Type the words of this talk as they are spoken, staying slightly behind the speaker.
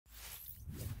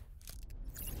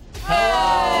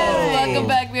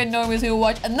we're Normies who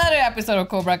watch another episode of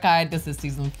Cobra Kai. This is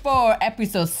season 4,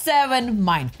 episode 7,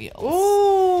 Minefields.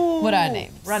 Ooh. What are our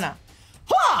names? Rana.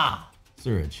 Ha!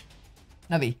 Suraj.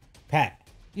 Navi. Pat.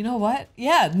 You know what?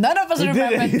 Yeah, none of us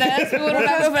remember this. We would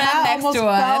remember Pat next almost to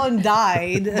fell us. and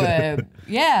died. But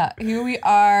yeah, here we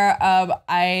are.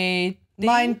 I think...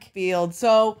 Minefield.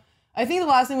 So I think the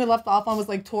last thing we left off on was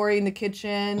like Tori in the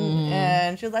kitchen,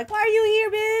 and she was like, "Why are you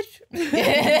here,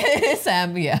 bitch?"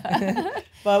 Sam, yeah.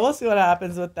 But we'll see what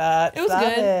happens with that. It was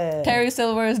good. Terry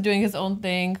Silver is doing his own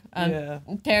thing.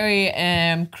 Terry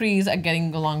and Kreese are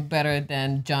getting along better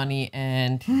than Johnny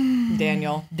and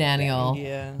Daniel.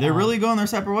 Yeah. They're really going their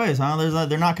separate ways, huh?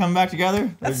 They're not coming back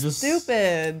together? That's They're just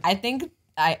stupid. I think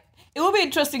it will be an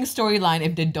interesting storyline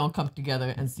if they don't come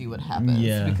together and see what happens.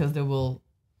 Yeah. Because they will...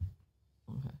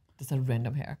 Okay. Just a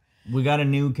random hair. We got a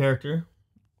new character.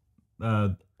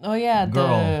 Oh yeah,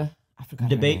 girl. I forgot.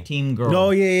 Debate team girl. Oh,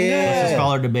 yeah. Let's just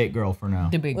call her debate girl for now.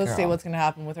 Debate Let's girl. see what's gonna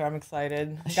happen with her. I'm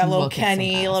excited. She Got little will kick some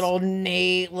Kenny, ass. little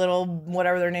Nate, little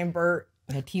whatever their name, Bert.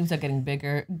 The teams are getting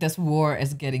bigger. This war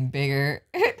is getting bigger.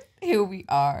 Here we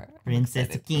are. Princess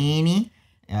Zucchini.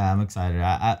 Yeah, I'm excited.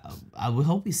 I would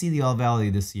hope we see the All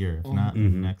Valley this year, if not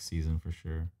next season for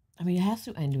sure. I mean, it has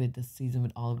to end with this season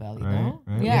with All Valley, Right? no?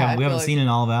 Right? Yeah, we haven't seen an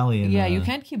All Valley in yeah. You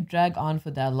can't keep drag on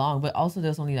for that long. But also,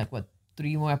 there's only like what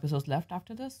 3 more episodes left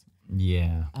after this.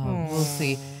 Yeah. We'll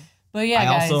see. But yeah, I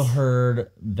guys. also heard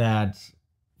that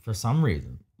for some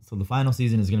reason, so the final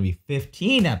season is going to be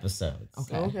 15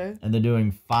 episodes. Okay. And they're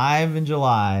doing 5 in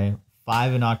July,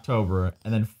 5 in October,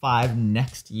 and then 5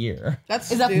 next year.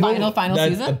 That's Is that stupid. final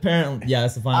That's season? apparently, yeah,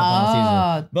 it's the final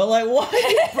season. But like, why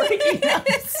are you breaking down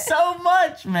so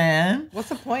much, man? What's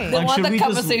the point? They Like, want should the we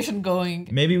just- conversation going.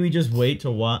 Maybe we just wait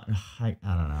to watch. I don't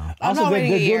know. I'm Also, not they're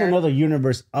waiting a doing year. another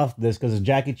universe of this because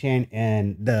Jackie Chan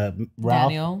and the Ralph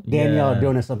Daniel. Danielle Yeah. are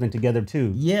doing something together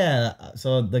too. Yeah,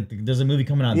 so like, there's a movie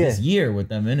coming out this year with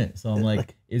them in it. So I'm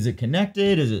like, is it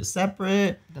connected? Is it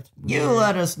separate? That's You weird.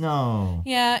 let us know.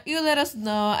 Yeah, you let us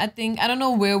know. I don't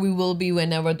know where we will be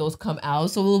whenever those come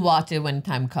out, so we'll watch it when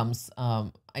time comes.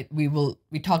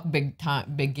 We talk big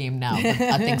game now,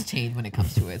 but things change when it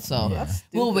comes to it. So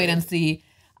we'll wait and see.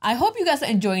 I hope you guys are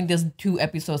enjoying this 2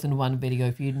 episodes in one video.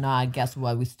 If you're not, guess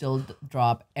what? We still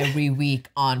drop every week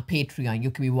on Patreon.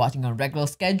 You can be watching on regular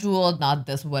schedule, not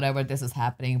this whatever this is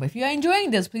happening. But if you are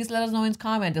enjoying this, please let us know in the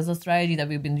comments. There's a strategy that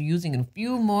we've been using in a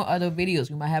few more other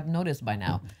videos you might have noticed by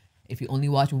now. If you only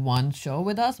watch one show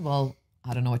with us, well,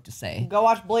 I don't know what to say. Go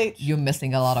watch Bleach. You're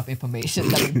missing a lot of information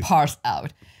that we parse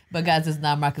out. But guys, it's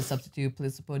not market substitute.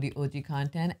 Please support the OG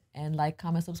content and like,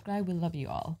 comment, subscribe. We love you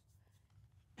all.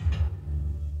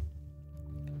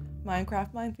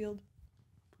 Minecraft Minefield.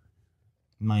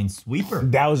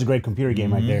 Minesweeper. That was a great computer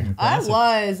game right there. That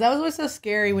was always so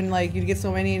scary when like you'd get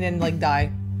so many and then like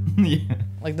die. Yeah.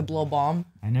 Like the blow bomb.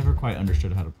 I never quite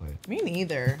understood how to play it. Me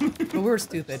neither. But we were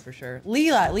stupid for sure.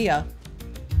 Leah.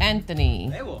 Anthony.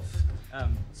 Hey, Wolf.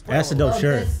 That's a dope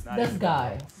shirt. This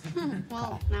guy.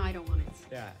 Well, now I don't want it.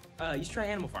 Yeah. You should try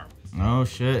Animal Farm. Oh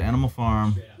shit, Animal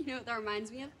Farm. You know what that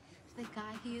reminds me of? The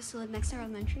guy who used to live next to our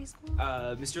elementary school?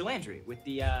 Mr. Landry with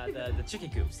the chicken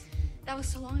coops. That was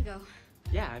so long ago.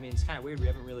 Yeah, I mean, it's kind of weird. We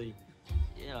haven't really,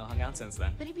 hung out since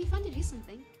then. But it'd be fun to do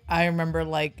something. I remember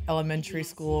like elementary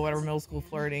school or whatever, middle school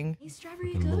flirting. Hey,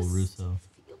 Strawberry Fucking little Ghost. Russo.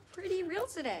 Feel pretty real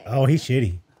today. Oh, he's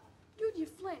shitty. Dude, you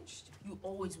flinched. You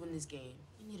always win this game.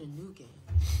 You need a new game.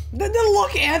 The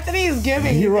look Anthony is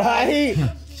giving. You right?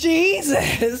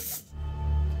 Jesus.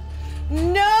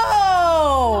 No.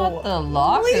 Not the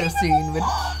locker scene with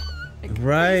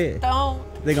Right? don't.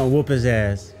 They gonna whoop his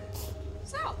ass.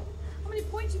 So, how many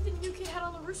points do you think new kid had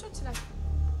on the Russo today?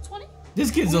 20?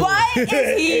 This kid's a What is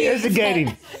he?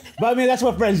 Instigating. But I mean, that's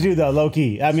what friends do though, low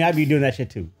key. I mean, I'd be doing that shit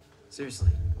too. Seriously.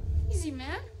 Easy,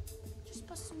 man. Just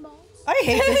bust some balls. I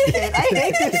hate this kid. I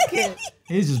hate this kid.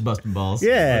 He's just busting balls.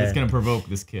 Yeah. But it's gonna provoke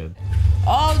this kid.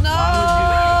 Oh no!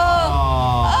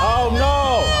 Oh. Oh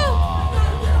no!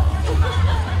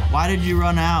 Why did you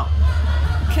run out?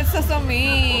 Kiss us on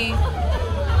me.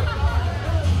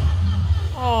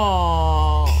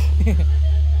 Oh.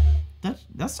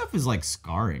 That stuff is like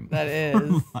scarring. That is.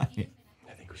 Like,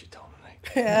 I think we should tell him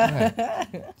tonight.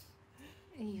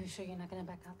 Are you sure you're not gonna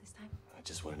back out this time? I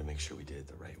just wanted to make sure we did it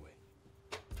the right way.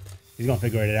 He's gonna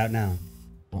figure it out now.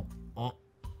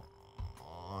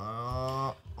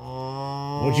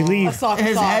 What'd you leave? A sock.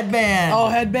 his headband. Oh,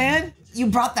 headband? You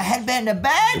brought the headband to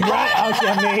bed? Right? Oh, shit,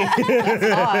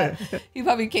 I mean. He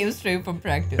probably came straight from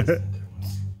practice.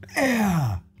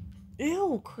 Yeah.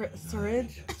 Ew, Chris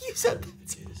Ridge. You said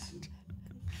that.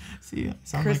 See,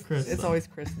 sound Chris, like Chris. it's always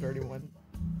Chris, dirty one.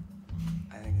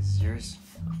 I think this is yours.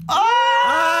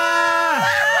 Ah!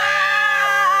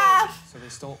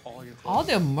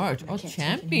 their merch. Oh,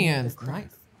 champions. Nice.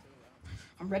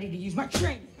 I'm ready to use my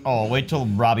training. Oh, wait till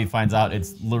Robbie finds out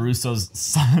it's LaRusso's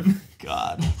son.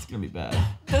 God, it's gonna be bad.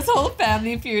 This whole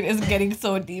family feud is getting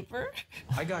so deeper.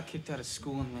 I got kicked out of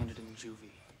school and landed in juvie.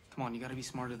 Come on, you gotta be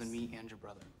smarter than me and your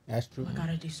brother. That's true. I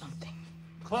gotta do something.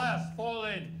 Class, fall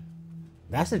in.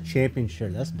 That's a champion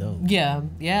shirt. That's dope. Yeah,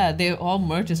 yeah, they all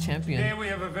merge as champions. Today we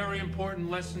have a very important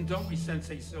lesson, don't we,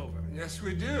 Sensei Silver? Yes,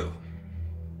 we do.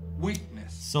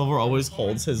 Weakness. Silver always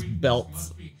holds his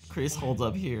belts. Chris holds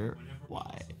up here.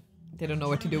 Why? They don't know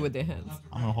what to do with their hands.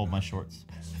 I'm gonna hold my shorts.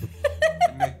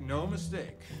 And make no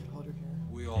mistake,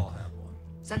 we all have one.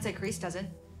 Sensei Kreese doesn't.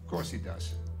 Of course he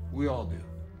does. We all do.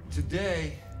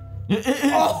 Today, I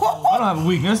don't have a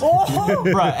weakness.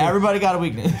 Right, everybody got a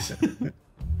weakness. well,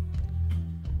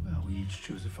 we each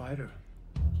choose a fighter.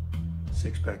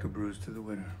 6-pack of brews to the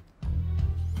winner.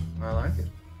 I like it.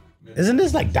 Isn't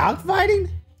this like dog fighting?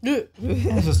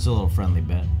 It's just a little friendly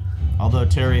bet. Although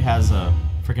Terry has a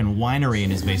freaking winery in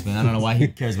his basement, I don't know why he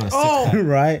cares about a 6-pack.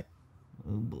 Right.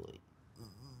 Oh boy.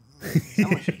 How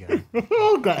much you got?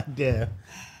 Oh goddamn.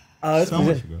 So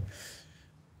much ago.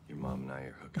 Your mom and I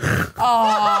are hooking.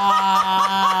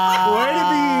 Where to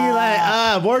be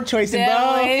like more choices, Their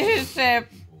bro?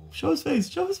 relationship. Show his face.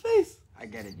 Show his face. I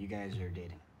get it, you guys are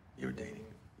dating. You're dating,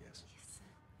 yes.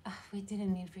 We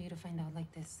didn't need for you to find out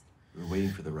like this. We were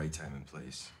waiting for the right time and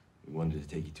place. We wanted to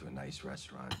take you to a nice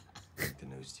restaurant, break the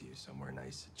news to you somewhere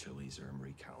nice, at Chili's or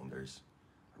Marie Callender's,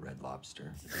 a Red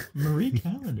Lobster. Marie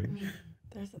Calendar.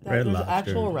 There's an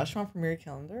actual restaurant for Mary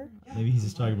Calendar. Maybe he's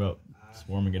just talking about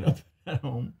swarming it up at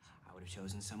home. I would have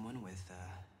chosen someone with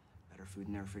better food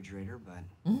in their refrigerator, but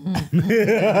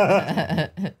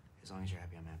as long as you're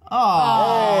happy, I'm happy.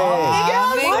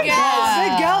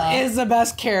 Miguel is the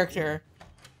best character.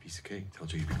 Piece of cake.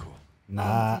 Told you you'd be cool.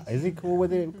 Nah, is he cool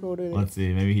with it? Let's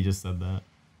see. Maybe he just said that.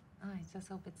 Oh, I just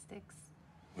hope it sticks.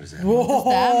 What does that What does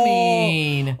that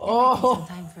mean? Some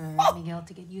time for Miguel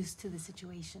to get used to the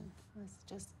situation. Let's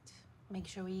just make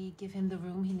sure we give him the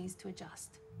room he needs to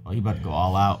adjust. Oh, you about to go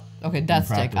all out. Okay, that's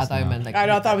stick. I thought you meant like.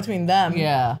 I thought between them.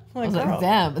 Yeah. I was like, girl.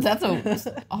 damn. That's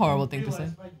a horrible thing to say.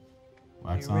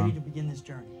 Wax Are you ready to on. begin this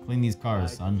journey? Clean these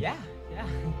cars, son. Yeah.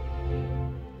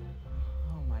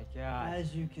 Oh my god.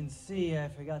 As you can see, I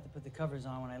forgot to put the covers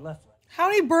on when I left. How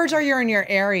many birds are you in your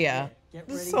area? Get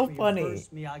This ready is so for funny. your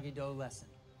first Miyagi-Do lesson.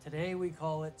 Today we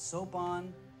call it soap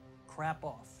on, crap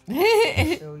off.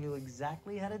 Show you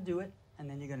exactly how to do it, and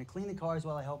then you're gonna clean the cars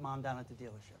while I help Mom down at the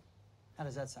dealership. How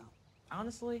does that sound?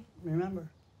 Honestly, remember,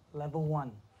 level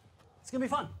 1. It's gonna be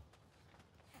fun.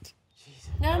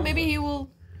 Yeah, maybe he will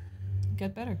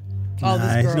get better. Oh,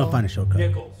 this he's girl. gonna find a shortcut.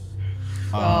 Nichols.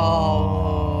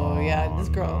 Oh, yeah, this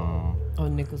girl. Oh,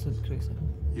 Nichols with Chris.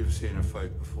 You've seen her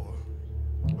fight before.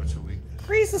 What's her weakness?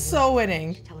 Kreese is so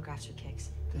winning. Telegraphs your kicks.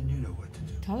 Then you know what to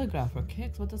do. Telegraph or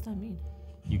kicks? What does that mean?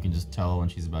 You can just tell when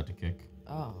she's about to kick.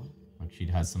 Oh. Like she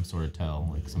has some sort of tell,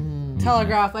 like some movement.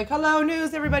 Telegraph, like, hello,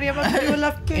 news, everybody, I'm about to do a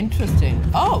left kick. Interesting.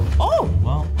 Oh,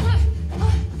 Well,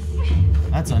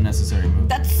 that's an unnecessary move.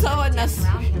 that's so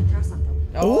unnecessary. Around here, throw something.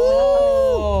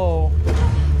 Oh.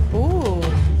 Ooh.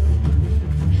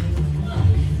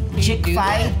 Chick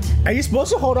fight? Are you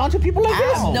supposed to hold on to people like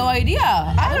this? No idea.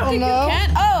 I don't think know. you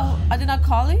can. Oh, are they not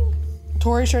calling?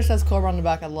 Tori sure says Cobra on the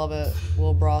back. I love it.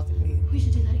 Little broth. We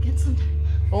should do that again sometime.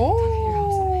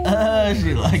 Oh.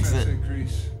 She likes it.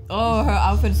 Grease. Oh, her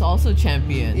outfit's also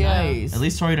champion. Yeah. Nice. At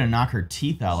least Tori didn't knock her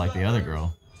teeth out like the other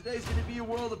girl. Today's gonna be a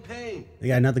world of pain. You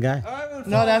got another guy? All right,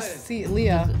 No, that's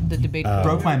Leah. The debate.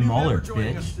 Broke my molar,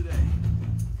 joining us bitch. today.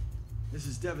 This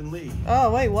is Devin Lee,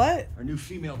 Oh, wait, what? our new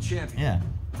female champion. Yeah.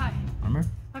 Hi. Remember?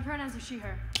 My pronouns are she,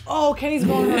 her. Oh, Kenny's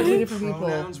going around 2 different people.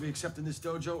 Pronouns we accept in this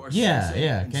dojo are Yeah, sensei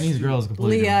yeah. and Kenny's student. girl is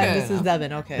completely Leah, different. this is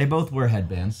Devin, okay. They both wear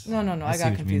headbands. No, I see got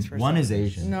what you confused mean. for a One is second.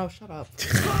 Asian. No, shut up.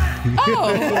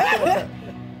 Oh.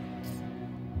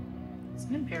 It's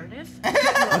an imperative.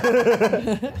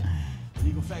 In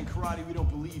Eagle Fang Karate, we don't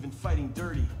believe in fighting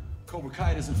dirty. Cobra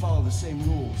Kai doesn't follow the same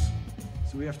rules.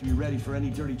 So we have to be ready for any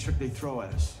dirty trick they throw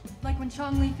at us. Like when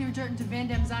Chong Li threw dirt into Van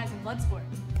Damme's eyes in Bloodsport.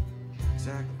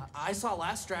 Exactly. I saw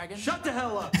Last Dragon. Shut the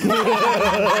hell up!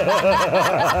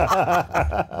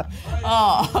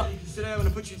 Oh. Today I'm gonna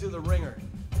put you through the ringer.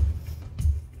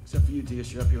 Except for you,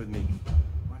 Diaz, you're up here with me.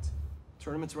 What?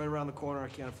 Tournament's right around the corner. I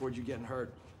can't afford you getting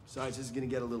hurt. Besides, this is gonna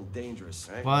get a little dangerous.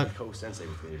 Right? What? Co-sensei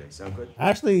with me today. Sound good?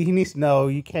 Actually, he needs to know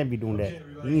you can't be doing that.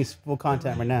 He needs full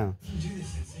contact right now.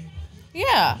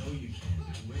 Yeah.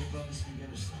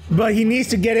 But he needs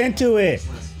to get into it.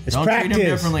 It's Don't practice. treat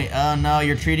him differently. Oh no,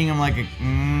 you're treating him like a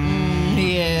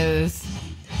He is.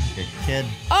 good kid.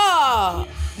 Oh!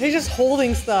 He's just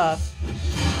holding stuff.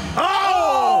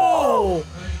 Oh!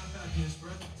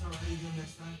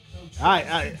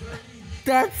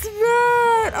 That's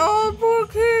bad. Oh, poor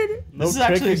kid. This is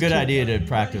actually a good idea to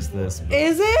practice this.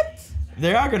 Is it?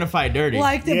 They are gonna fight dirty.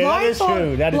 Like the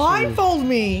blindfold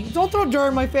me. Don't throw dirt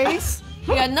in my face.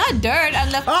 Yeah, not dirt. I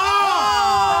left.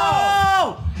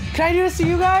 Oh! Can I do this to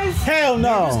you guys? Hell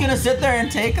no. You're just gonna sit there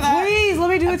and take that? Please, let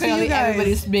me do it to you guys.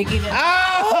 Everybody's making it.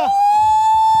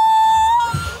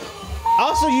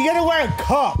 Also, you gotta wear a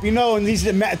cup, you know, in these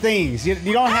things. You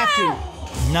don't have to.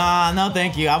 Nah, no,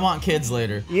 thank you. I want kids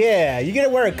later. Yeah, you gotta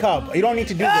wear a cup. You don't need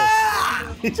to do this.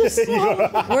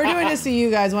 We're doing this to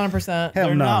you guys, 100%.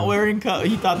 They're not wearing cups.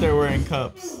 He thought they were wearing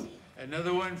cups.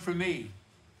 Another one for me.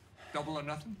 Double or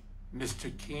nothing? Mr.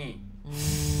 King.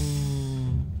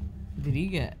 Did he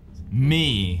get?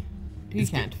 Me. He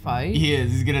can't fight. He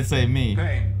is. He's gonna say me.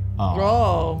 Pain.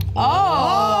 Oh.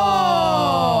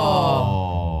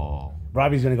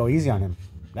 Robbie's gonna go easy on him.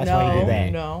 That's why he did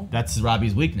that. No. That's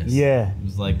Robbie's weakness. Yeah.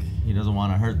 He's like, he doesn't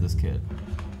want to hurt this kid.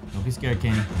 Don't be scared,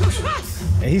 Kenny.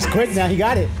 Hey, he's quick now. He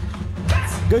got it.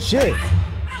 Good shit.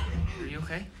 Are you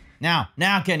okay? Now,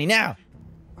 Kenny, now.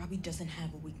 Robbie doesn't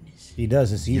have a weakness. He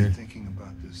does. It's you. You're thinking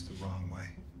about this the wrong way.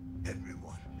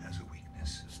 Everyone has a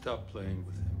weakness. Stop playing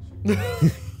with him.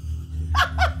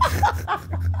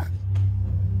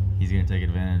 He's gonna take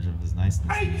advantage of his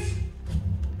niceness.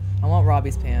 I want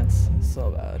Robbie's pants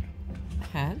so bad.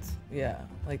 Pants? Yeah.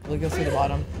 Like, look, you'll see the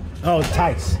bottom. Oh,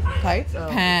 tights. Tights? Oh.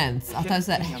 Pants. I thought it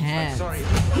said hands. Sorry.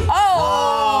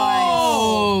 Oh!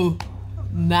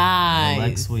 Nice.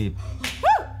 Leg sweep.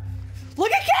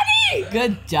 Look at Kenny!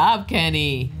 Good job,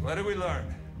 Kenny. What did we learn?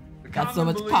 The Got so common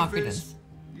much belief confidence. is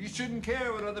you shouldn't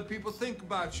care what other people think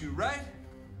about you, right?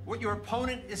 What your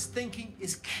opponent is thinking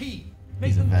is key. Make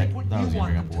He's a them vet. think what That you was gonna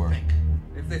want bring them up war. to think.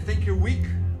 If they think you're weak,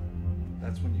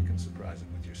 that's when you can surprise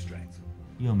them with your strength.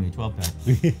 You owe me a 12-pack.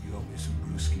 You owe me some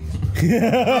brewskis.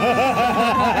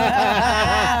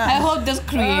 I hope this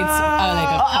creates like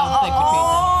a conflict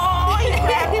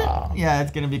between them. Yeah,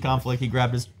 it's gonna be conflict. He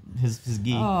grabbed his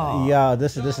gi. Oh. Yeah,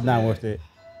 this is not worth it.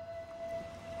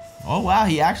 Oh wow,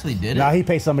 he actually did it. Now he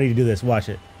pays somebody to do this. Watch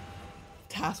it.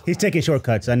 He's taking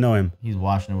shortcuts. I know him. He's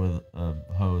washing it with a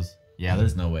hose. Yeah,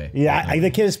 there's no way. Yeah,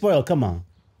 the kid is spoiled. Come on.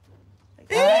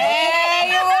 Hey,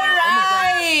 you were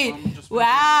right!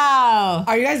 Wow.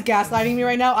 Are you guys gaslighting me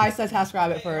right now? I said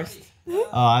TaskRabbit first.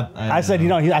 I said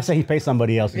I said he pays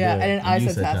somebody else to do it. and then I You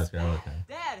said Task Task. Rabbit, okay.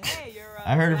 Dad, hey, you're.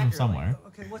 I heard it from somewhere.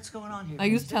 Okay, what's going on here? I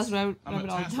use TaskRabbit all the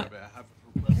time. I have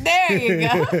There you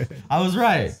go. I was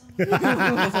right.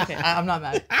 It's okay. I'm not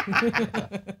mad.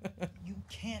 You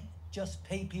can't just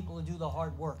pay people to do the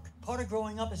hard work. Part of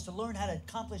growing up is to learn how to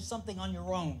accomplish something on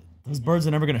your own. Those birds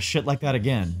are never gonna shit like that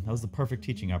again. That was the perfect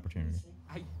teaching opportunity.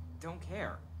 I don't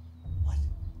care.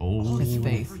 Oh, His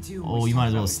face. Oh, you might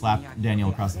as well slap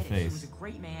Daniel across the He was face. a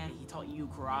great man. He taught you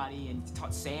karate and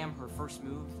taught Sam her first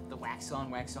move, the wax on,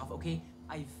 wax off. Okay,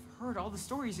 I've heard all the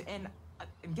stories and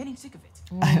I'm getting sick of it.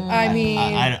 I mean,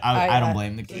 I don't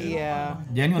blame the kid. Yeah.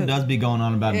 Daniel does be going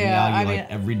on about Miyagi like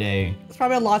every day. It's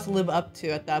probably a lot to live up to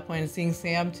at that point. And seeing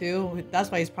Sam too,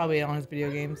 that's why he's probably on his video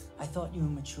games. I thought you were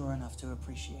mature enough to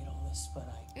appreciate all this, but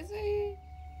Is he?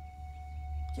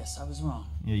 Guess I was wrong.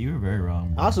 Yeah, you were very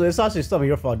wrong. Bro. Also, it's also some of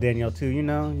your fault, Danielle, too. You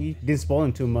know, you didn't spoil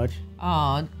him too much.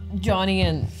 Oh, Johnny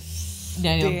and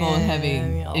Daniel both having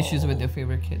Daniel. issues with their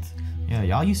favorite kids. Yeah,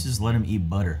 y'all used to just let him eat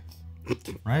butter.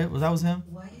 Right? Was him?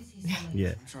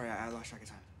 Yeah. I'm sorry, I lost track of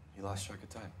time. You lost track of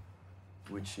time.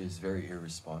 Which is very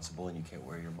irresponsible, and you can't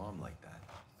wear your mom like that.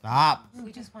 Stop.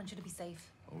 We just want you to be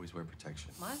safe. Always wear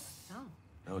protection. What? No.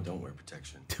 No, don't wear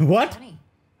protection. What? Johnny.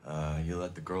 You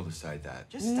let the girl decide that.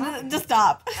 Just stop. Just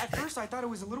stop. At first, I thought it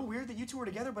was a little weird that you two were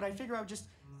together, but I figure I would just,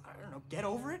 I don't know, get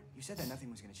over it. You said that nothing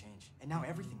was gonna change, and now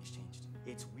everything has changed.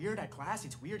 It's weird at class.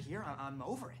 It's weird here. I'm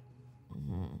over it.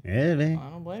 Yeah, man. I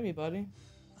don't blame you, buddy.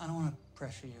 I don't want to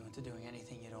pressure you into doing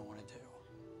anything you don't want to do.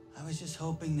 I was just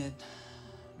hoping that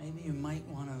maybe you might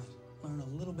want to learn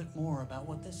a little bit more about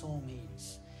what this all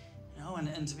means. You know,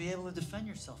 and to be able to defend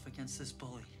yourself against this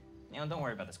bully. You know, don't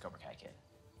worry about this Cobra Kai kid.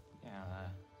 Yeah,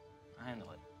 I'll handle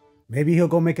it. Maybe he'll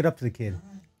go make it up to the kid.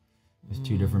 There's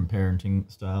two different parenting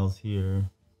styles here.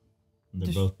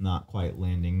 They're both not quite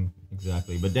landing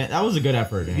exactly, but that was a good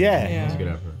effort. Daniel. Yeah. That was a good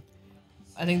effort.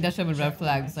 I think that should have been red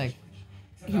flags. Like,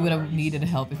 he would have needed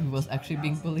help if he was actually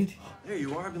being bullied. There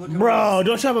you are. I've been looking. Bro,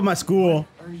 don't shop at my school.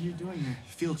 What are you doing here?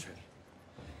 Field trip.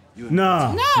 You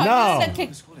No. No.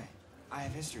 School day. I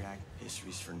have history.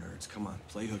 History's for nerds. Come on,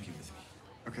 play hooky with me.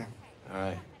 Okay. All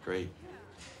right, great.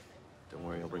 Don't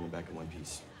worry, I'll bring you back in one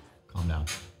piece. Calm down.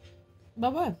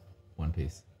 Bye-bye. One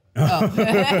Piece. Oh.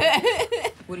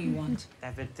 What do you want?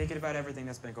 I've been thinking about everything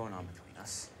that's been going on between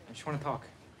us. I just want to talk.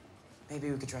 Maybe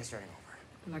we could try starting over.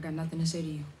 Well, I got nothing to say to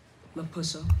you. La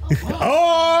Pusso.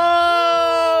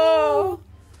 Oh!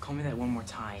 Call me that one more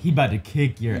time. He about to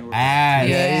kick your ass.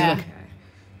 Yeah. Okay.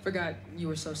 Forgot you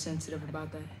were so sensitive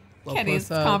about that. Kenny's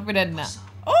confident now.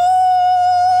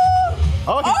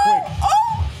 Oh, he's quick.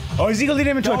 Oh, is he gonna lead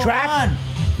him into a trap?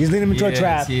 He's leading him into a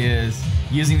trap. He is.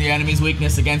 Using the enemy's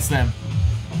weakness against them.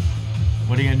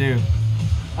 What are you gonna do?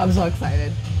 I'm so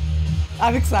excited.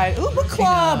 I'm excited. Ooh, book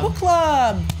club, book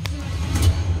club.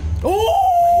 What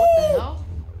the hell?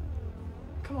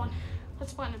 Come on,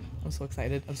 let's find him. I'm so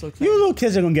excited. I'm so excited. You little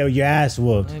kids are gonna get your ass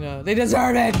whooped. I know. They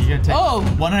deserve it. You gotta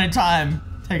take one at a time,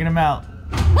 taking him out.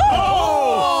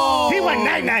 Oh! He went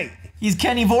night-night. He's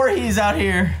Kenny Voorhees out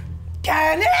here.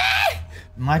 Kenny!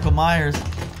 Michael Myers.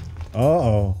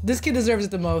 Uh-oh. This kid deserves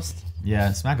it the most.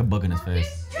 Yeah, smack a book in his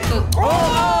face.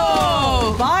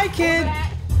 Oh! Bye, kid.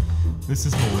 This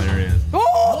is hilarious.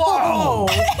 Oh!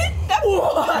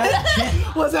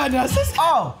 What? Was that necessary?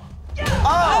 Oh!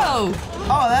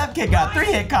 That kid got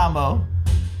 3-hit combo.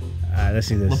 Alright, let's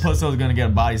see this. Lapusso's gonna get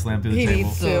a body slam through the He table.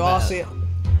 needs to. I'll see it.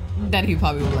 Then he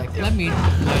probably would like, let me learn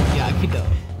Yakido.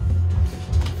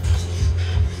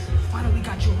 Finally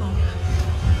got you alone.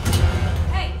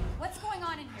 Hey, what's going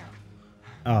on in here?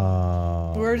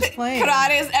 Oh. We're just playing.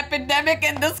 Karate is epidemic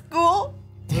in this school.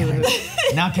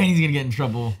 Now Kenny's gonna get in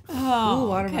trouble. Oh, Ooh,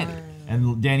 watermelon.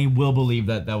 And Danny will believe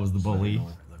that that was the bully. Look,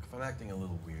 if I'm acting a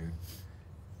little weird,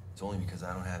 it's only because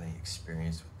I don't have any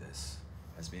experience with this.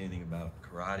 Ask me anything about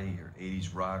karate or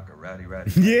 80s rock or rowdy.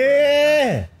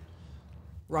 Yeah!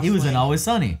 He was in Always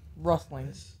Sunny.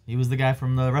 Rustling. He was the guy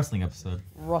from the wrestling episode.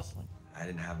 Rustling. I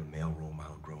didn't have a male role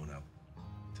model growing up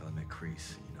until I met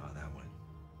Kreese. You know how that went.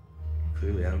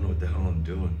 Clearly, I don't know what the hell I'm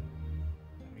doing.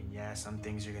 I mean, yeah, some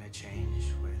things are gonna change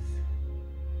with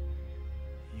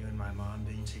you and my mom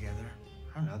being together.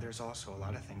 I don't know, there's also a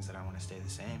lot of things that I want to stay the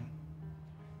same.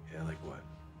 Yeah, like what?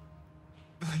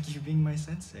 Like you being my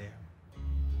sensei.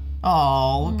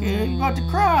 Oh, look at you about to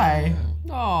cry.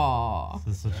 Aww.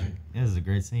 This is a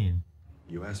great scene.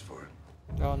 You asked for it.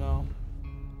 Oh no.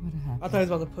 I thought he was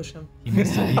about to push him. He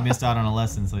missed out on a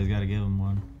lesson, so he's got to give him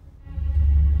one.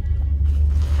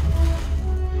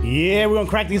 Yeah, we're gonna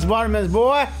crack these watermelons,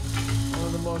 boy.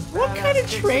 What kind of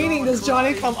training does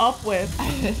Johnny come up with?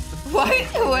 Why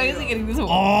is he getting this one?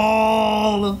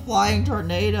 Oh, the flying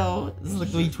tornado. This is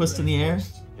like the twist in the air.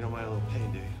 You don't mind a little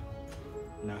pain, do you?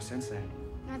 No, sensei.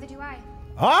 Neither do I.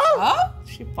 Huh?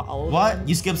 She followed What? him.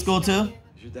 You skipped school too?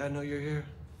 Does your dad know you're here?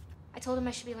 I told him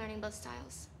I should be learning both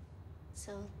styles.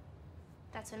 So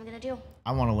that's what I'm gonna do.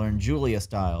 I want to learn Julia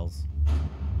Styles.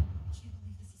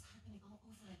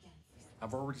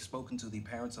 I've already spoken to the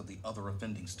parents of the other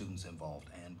offending students involved,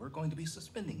 and we're going to be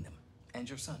suspending them. And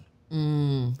your son.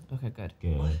 Okay, good.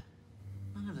 Good.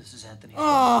 None of this is Anthony's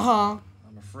Uh-huh.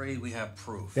 I'm afraid we have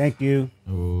proof. Thank you.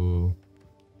 Ooh.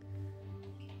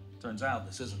 Turns out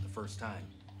this isn't the first time.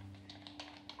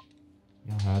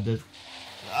 Y'all had this?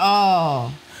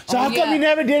 Oh. So how come you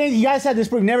never did it? You guys had this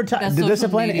proof, never That's the social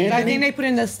discipline media. I Anthony? think they put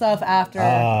in this stuff after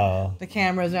Oh. the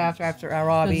cameras, after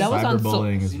Robbie. That was on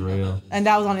Cyberbullying is real. And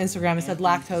that was on Instagram. It said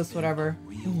lactose, whatever.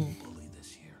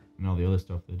 And all the other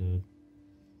stuff they did.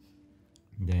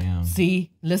 Damn.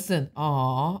 See, listen.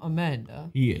 Aw, Amanda.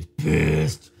 He is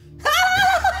pissed.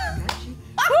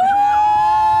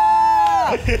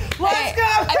 Let's go!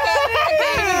 I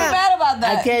can't even be mad about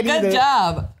that. I can't Good either.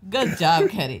 job. Good job,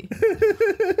 Kenny.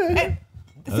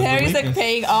 Harry's like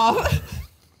paying off.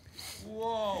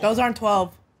 Those aren't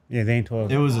 12. Yeah, they ain't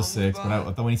 12. It was a 6, but I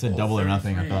thought when he said double or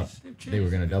nothing, I thought they were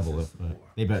going to double it. But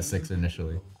they bet 6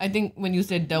 initially. I think when you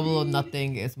say double or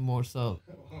nothing, it's more so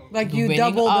Like the you winning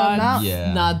double the odds, amount.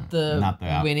 Yeah. not the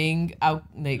out- winning out.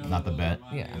 Like, Not the bet.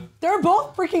 yeah. They're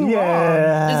both freaking wrong.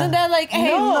 Yeah. Isn't that like,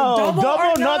 hey, No. No, double or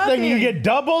double nothing. You nothing. get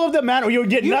double of the amount, or you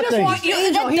get You just nothing. watched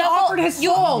Angel. He offered his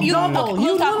soul. Double. we'll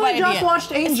You talk about literally it just yet.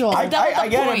 watched Angel. I the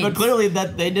get it, but points. clearly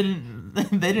that they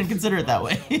didn't consider it that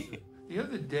way. The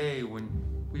other day when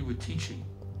we were teaching,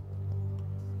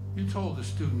 you told the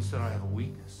students that I have a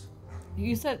weakness.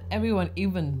 You said everyone,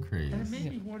 even Crazy. And it made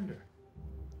me wonder,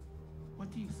 what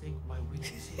do you think my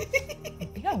weakness is?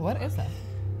 yeah. What is that?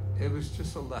 It was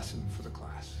just a lesson for the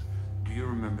class. Do you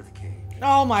remember the cage?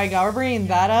 Oh my god, we're bringing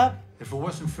that up? If it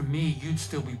wasn't for me, you'd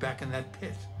still be back in that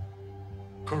pit.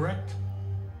 Correct?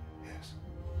 Yes.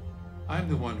 I'm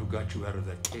the one who got you out of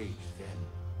that cage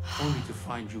then, only to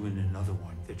find you in another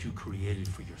one that you created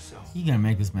for yourself. You gonna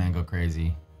make this man go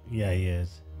crazy. Yeah, he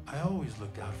is. I always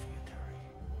looked out for you, Terry.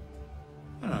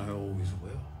 And I always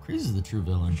will. Kreese is the true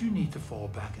villain. But you need to fall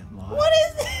back in line. What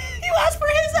is You asked for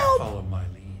his help! Follow my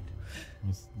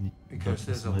lead. Because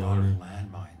there's a lot of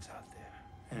landmines out there.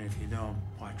 And if you don't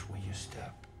watch where you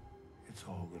step, it's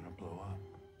all gonna blow up.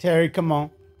 Terry, come on.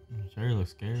 Terry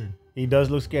looks scared. He does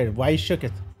look scared. Why he shook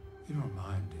it? You don't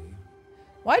mind, do you?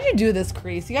 Why'd you do this,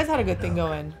 Kreese? You guys had a good thing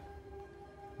going.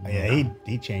 Oh, yeah,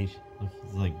 he changed.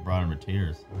 He's like brought him to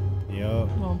tears. Yo.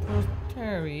 Oh, poor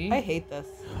Terry. I hate this.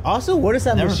 Also, what is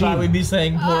that Never machine? thought we'd be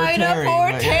saying poor I Terry. know,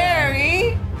 poor but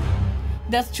Terry.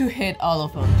 That's to hit all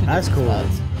of them. That's cool.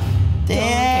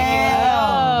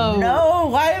 Damn. No,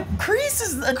 why? Kreese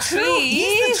is the true.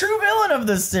 He's the true villain of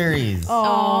this series.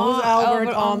 Oh, who's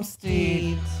Albert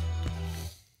Olmsted.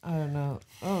 I don't know.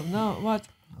 Oh no, what?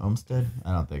 Olmsted?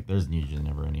 I don't think there's usually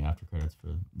never any after credits for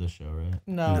this show, right?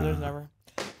 No, there's never.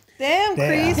 Damn,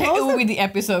 Kreese. Kreese. It will be the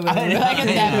episode with him. I can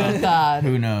never thought.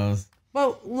 Who knows?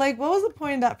 But like, what was the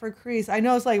point of that for Kreese? I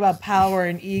know it's like about power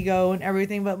and ego and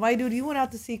everything, but my dude, you went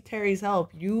out to seek Terry's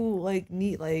help. You like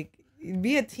need like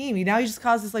be a team. Now you just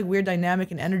cause this like weird dynamic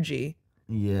and energy.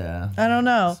 Yeah. I don't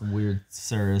know. Some weird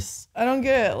Cirrus. I don't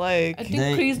get it. Like, I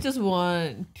think Kreese just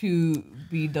want to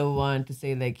be the one to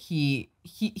say like he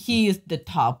is the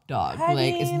top dog.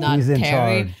 Like it's not he's in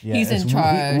Terry. charge. Yeah, he's in it's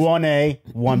charge. 1A,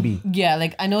 1B. Yeah,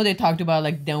 like I know they talked about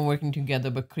like them working together,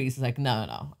 but Kreese is like,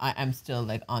 no, I'm still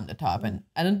like on the top, and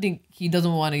I don't think he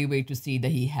doesn't want anybody to see that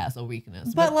he has a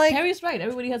weakness. But, like, Terry's right.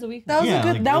 Everybody has a weakness. that was a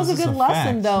good. like, that was a this is good a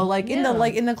lesson, fact. though. Like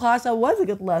in the class, that was a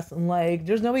good lesson. Like,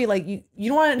 there's no way. Like you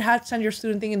don't want to have to send your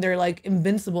student thinking they're like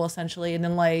invincible essentially, and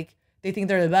then like they think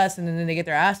they're the best, and then they get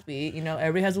their ass beat. You know,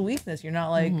 everybody has a weakness. You're not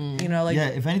like you know like Yeah,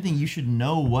 if anything, you should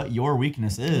know what your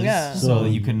weakness is, Yeah. so that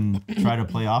you can try to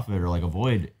play off of it or like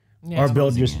avoid. Or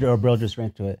build your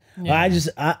strength to it. Yeah.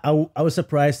 I was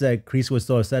surprised that Kreese was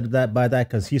so upset by that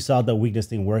because he saw the weakness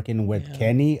thing working with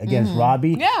Kenny against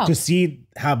Robbie. Yeah. To see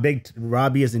how big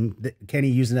Robbie is and Kenny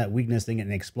using that weakness thing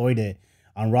and exploit it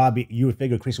on Robbie, you would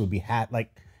figure Kreese would be like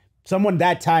someone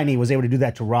that tiny was able to do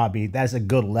that to Robbie. That's a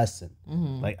good lesson.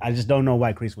 Like I just don't know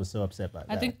why Kreese was so upset by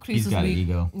that. I think He's Kreese's got an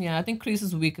ego. Yeah, I think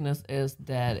Kreese's weakness is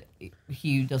that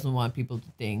he doesn't want people to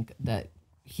think that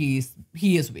he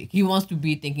is weak. He wants to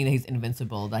be thinking that he's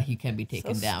invincible, that he can be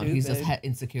taken down. He's just stupid. had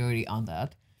insecurity on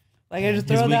that. like I just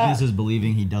His throw weakness that. is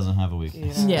believing he doesn't have a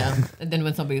weakness. Yeah, and then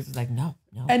when somebody's just like, no.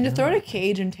 And to throw a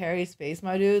cage in Terry's face,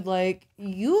 my dude, like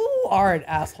you are an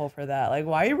asshole for that. Like,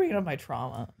 why are you bringing up my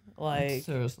trauma? Like,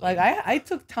 Seriously. like I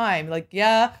took time. Like,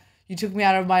 yeah, you took me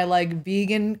out of my like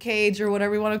vegan cage or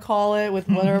whatever you want to call it with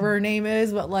whatever her name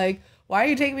is. But like, why are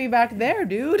you taking me back there,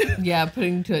 dude? Yeah,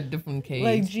 putting to a different cage.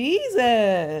 Like,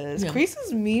 Jesus, Kreese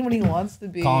is mean when he wants to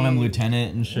be. Calling him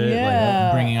lieutenant and shit, Yeah.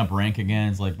 like bringing up rank again.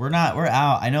 It's like we're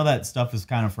out. I know that stuff is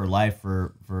kind of for life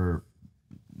for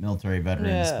military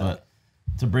veterans, Yeah. but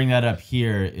to bring that up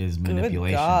here is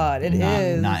manipulation. God, it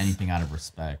is. Not anything out of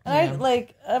respect. And I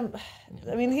like,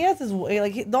 I mean, he has his way.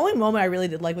 Like, the only moment I really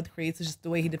did like with Kreese is just the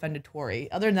way he defended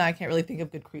Tori. Other than that, I can't really think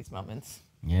of good Kreese moments.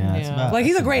 Yeah, that's Yeah. about. Like,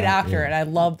 he's a that's great about actor, it. and I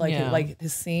loved like Yeah.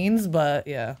 his scenes. But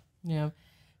yeah, Yeah.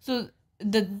 So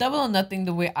the double or nothing,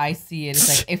 the way I see it is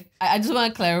like if I just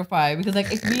want to clarify because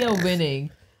like if we are winning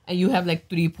and you have like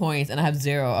 3 points and I have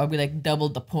 0, I'll be like double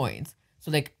the points. So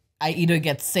like I either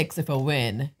get 6 if I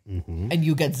win and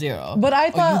you get 0. But I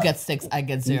or thought- you get 6, I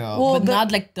get 0. Well, but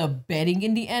not like the betting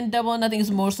in the end double or nothing. It's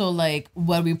more so like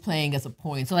what we're playing as a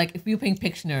point. So like if we're playing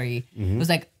Pictionary, it was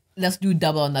like let's do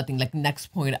double or nothing. Like next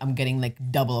point I'm getting like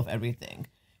double of everything.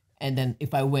 And then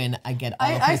if I win, I get all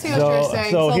of I it. see what you're saying.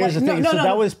 So So, here's like, the thing. no, so no.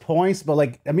 that was points, but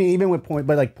like I mean, even with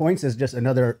points is just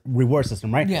another reward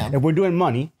system, right? Yeah. If we're doing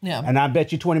money, Yeah. and I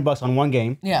bet you $20 on one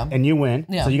game, Yeah. and you win,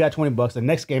 Yeah. so you got $20. The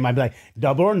next game, I'd be like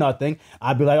double or nothing.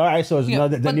 I'd be like, all right, so it's Yeah,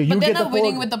 another. but, Then you but they're get the not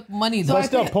winning full- with the money though. But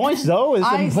still points though. It's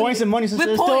I points see. and money. It's With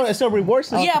still points. it's a reward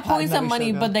system. Yeah, the points pattern and that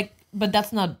we money, showed but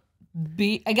that's not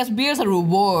I guess beer is a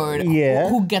reward. Yeah.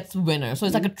 Who gets winner? So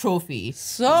it's like a trophy.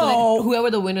 So, like, whoever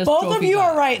the winner's both of trophy you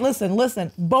got. are right. Listen.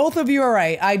 Both of you are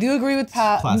right. I do agree with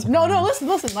Pat. Classic No, Normies.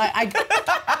 listen.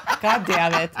 God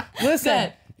damn it.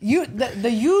 Listen. Good.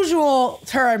 The usual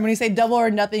term when you say double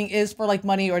or nothing is for like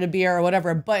money or the beer or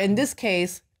whatever. But in this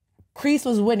case, Kreese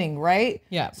was winning, right?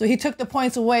 Yeah. So he took the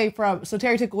points away from. So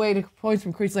Terry took away the points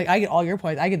from Kreese. Like I get all your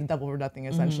points. I get the double or nothing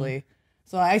essentially.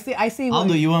 So I see. I'll what-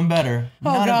 do you one better.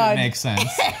 None of God. it makes sense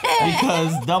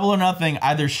because double or nothing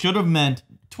either should have meant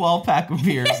 12 pack of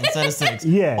beers instead of 6,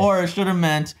 Yeah. or it should have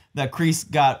meant that Kreese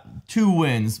got 2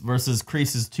 wins versus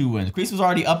Kreese's 2 wins. Kreese was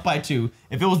already up by 2.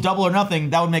 If it was double or nothing,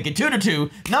 that would make it 2-2.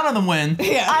 None of them win.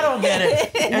 Yeah. I don't get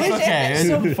it. It's okay.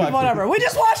 So, Fuck it. whatever. We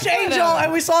just watched Angel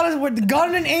and we saw this with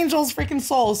gun and Angel's freaking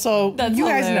soul. So That's you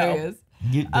guys hilarious. know.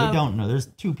 They don't know. There's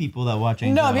 2 people that watch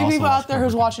Angel. No, that maybe also people watch out there Cobra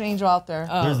who's Kai. watching Angel out there.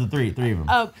 There's the three of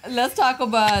them. Let's talk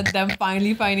about them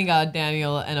finally finding out,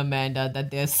 Daniel and Amanda,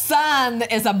 that their son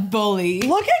is a bully.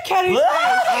 Look at Kenny's face.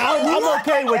 I'm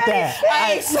okay with that.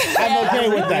 I'm okay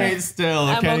with that. Still,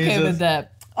 I'm okay with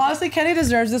that. Honestly, Kenny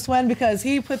deserves this win because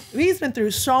he's been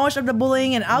through so much of the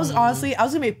bullying, and I was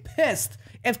gonna be pissed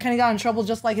if Kenny got in trouble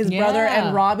just like his brother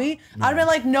and Robbie. I'd have been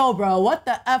like, no, bro, what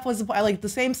the F was the point? Like the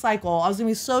same cycle. I was gonna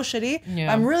be so shitty.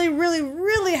 Yeah. I'm really, really,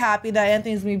 really happy that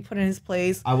Anthony's gonna be put in his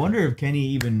place. I wonder if Kenny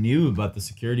even knew about the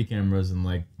security cameras and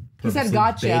like He said purposely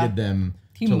gotcha. baited them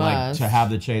to have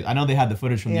the chase. I know they had the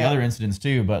footage from the other incidents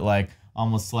too, but like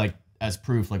almost like as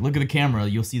proof, like look at the camera,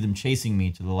 you'll see them chasing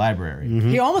me to the library.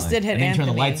 He almost did hit and then Anthony.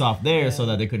 turn the lights off there so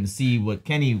that they couldn't see what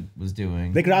Kenny was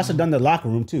doing. They could also done the locker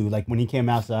room too, like when he came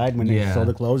outside when they sold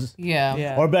the clothes.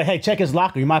 Yeah. Or but hey, check his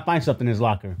locker. You might find something in his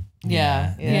locker.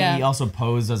 Yeah. And he also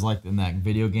posed as like in that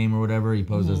video game or whatever. He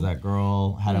posed as that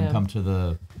girl. Had him come to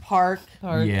the park.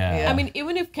 Yeah. I mean,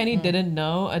 even if Kenny didn't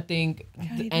know, I think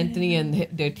Anthony and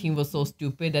their team was so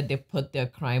stupid that they put their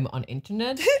crime on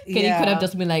internet. Kenny could have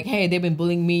just been like, "Hey, they've been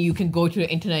bullying me. You can go to the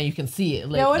internet, and you can see it."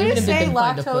 Like, Yeah, what did even it if they say? didn't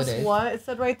find the Lactose footage. what? It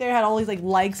said right there, had all these like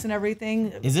likes and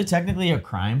everything. Is it technically a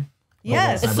crime?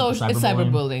 Yes. It's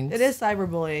cyberbullying. It is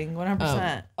cyberbullying,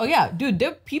 100%. Oh yeah, dude,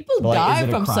 there people But, like, die is it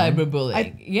a from crime?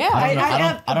 cyberbullying. Yeah,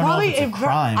 I don't know if it's a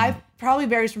crime. I probably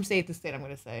varies from state to state. I'm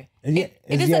gonna say. Is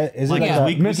is it Like, like yeah, a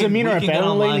we can misdemeanor get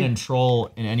online family? and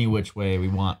troll in any which way we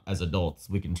want as adults.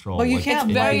 We can troll. But you like, can't-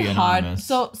 it's it very can be hard. anonymous.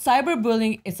 So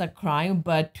cyberbullying is a crime,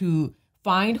 but to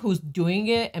find who's doing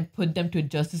it and put them to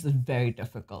justice is very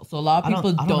difficult. So a lot of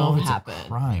people I don't know if it's happen. a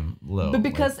crime, though. But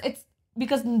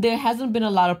because there hasn't been a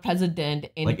lot of precedent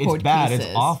in like court it's bad, cases.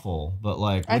 it's awful. But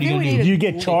like, I what are you think gonna we do? need Do you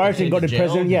get charged and go to jail?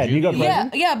 prison? Yeah, do you go to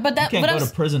prison? Yeah, but that You can't but go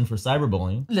to prison for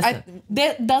cyberbullying. listen,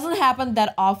 that doesn't happen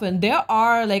that often. There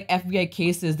are like FBI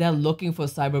cases that are looking for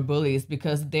cyberbullies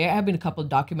because there have been a couple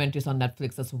documentaries on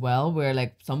Netflix as well where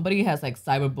like somebody has like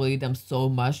cyberbullied them so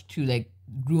much to like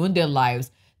ruin their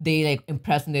lives. They like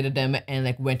impersonated them and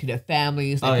like went to their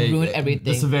families, like ruined everything.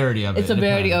 The severity of it. It's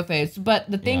severity of it. But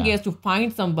the thing Yeah. is to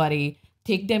find somebody,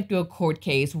 take them to a court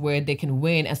case where they can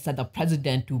win and set a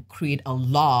precedent to create a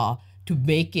law to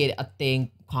make it a thing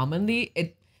commonly.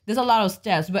 There's a lot of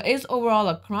steps, but it's overall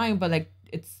a crime, but like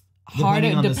it's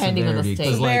harder depending on the severity, state.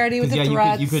 'cause, like, Severity with 'cause, the yeah,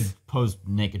 threats. you could post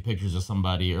naked pictures of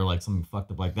somebody or like something fucked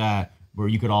up like that, where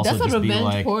you could also That's a just be revenge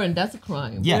like, porn. That's a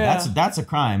crime. yeah, that's a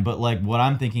crime. But like what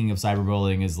I'm thinking of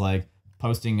cyberbullying is like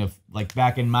posting of like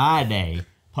back in my day,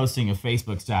 posting a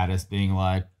Facebook status being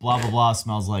like blah blah blah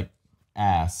smells like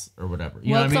ass or whatever.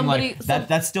 You know what I mean? Like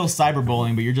that's still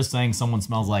cyberbullying, but you're just saying someone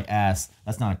smells like ass.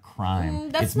 That's not a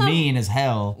crime. That's It's not- mean as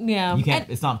hell. Yeah. You can't.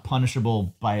 And- It's not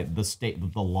punishable by the state,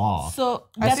 the law. So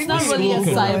I that's think not we really a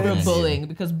could cyberbullying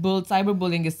because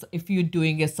cyberbullying is if you're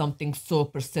doing it something so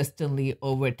persistently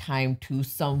over time to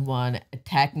someone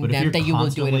attacking But if them you're that you will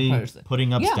do it in constantly person.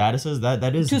 putting up Yeah. statuses,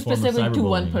 that is Too a form of specific to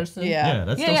one cyberbullying. person. Yeah.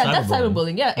 That's yeah, still that's cyberbullying.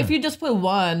 cyberbullying. Yeah, if you just put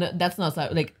one, that's not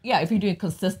like if you're doing it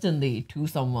consistently to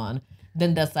someone,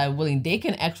 then that's cyberbullying. They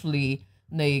can actually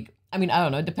like I mean I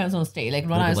don't know. It depends on the state. Like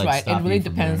Rana could, is like, right. It stop really you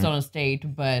from depends doing on the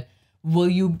state. But will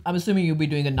you? I'm assuming you'll be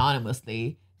doing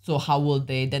anonymously. So how will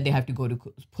they? Then they have to go to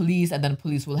police, and then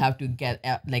police will have to get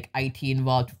like IT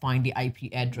involved to find the IP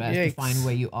address to Yikes. find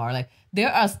where you are. Like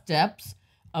there are steps.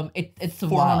 It's a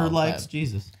 400 wild, likes, but-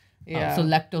 Jesus. Yeah. So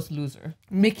lactose loser.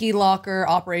 Mickey Locker,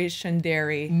 Operation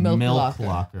Dairy. Milk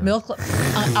locker.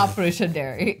 Operation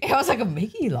Dairy. It was like a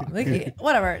Mickey locker. Mickey,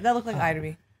 whatever. That looked like I to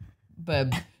me.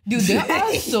 But dude, there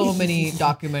are so many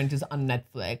documentaries on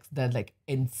Netflix that like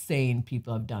insane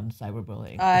people have done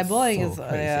cyberbullying. It's Bullying so is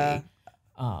crazy. yeah.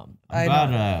 I'm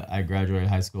glad I graduated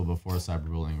high school before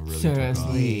cyberbullying really took off.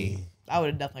 Seriously. I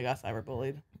would have definitely got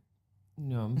cyberbullied.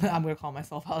 No. I'm gonna call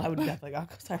myself out. I would definitely got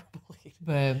cyberbullied.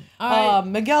 But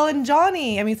Miguel and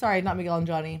Johnny. I mean, sorry, not Miguel and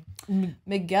Johnny.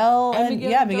 Miguel and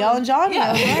Miguel and Johnny.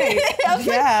 Yeah. I was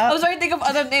right. I was trying to think of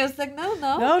other names. Like no.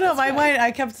 My mind.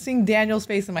 I kept seeing Daniel's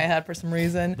face in my head for some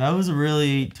reason. That was a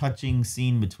really touching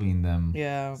scene between them.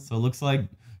 Yeah. So it looks like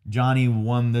Johnny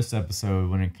won this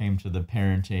episode when it came to the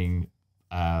parenting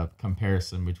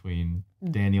comparison between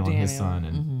Daniel and his son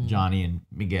and Johnny and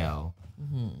Miguel.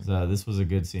 So this was a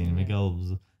good scene. Miguel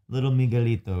was little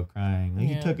Miguelito crying. Like,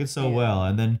 he took it so well,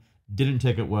 and then didn't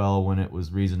take it well when it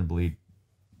was reasonably.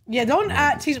 Yeah, don't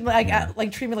treat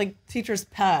me like teacher's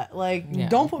pet. Like,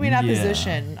 don't put me in that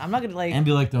position. I'm not gonna like. And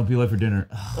be like, don't be late for dinner.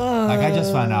 Like I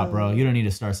just found out, bro. You don't need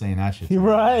to start saying that shit.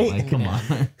 Right. Like, come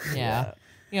on. Yeah.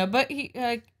 But he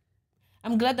like.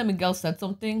 I'm glad that Miguel said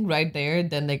something right there.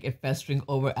 Then like it festering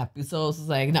over episodes. It's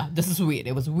like, no, this is weird.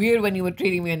 It was weird when you were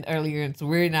treating me earlier. It's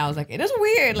weird now. It's like, it is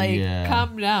weird. Like,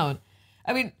 calm down.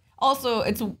 I mean, also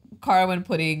it's Carmen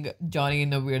putting Johnny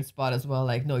in a weird spot as well.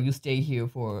 Like, no, you stay here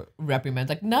for reprimands.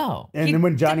 Like, no. And then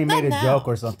when Johnny made a joke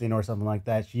or something like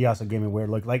that, she also gave me a weird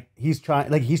look. Like he has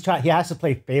to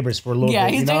play favors for a little bit. Yeah,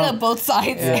 he's doing it on both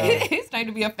sides. Yeah. He's trying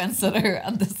to be a fence sitter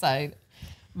on this side.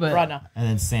 But Rana. And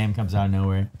then Sam comes out of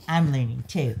nowhere. I'm learning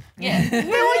too. Yeah. Wait,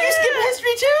 what, you skip history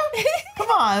too? Come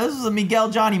on, this is a Miguel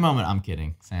Johnny moment. I'm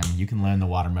kidding, Sam. You can learn the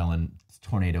watermelon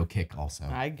tornado kick also.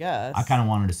 I guess. I kind of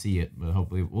wanted to see it, but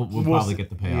hopefully we'll probably get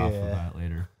the payoff for that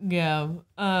later. Yeah.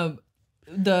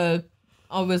 The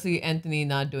obviously Anthony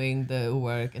not doing the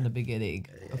work in the beginning,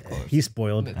 of course. He's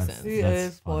spoiled. Makes sense. He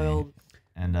is spoiled.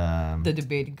 And the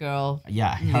debate girl.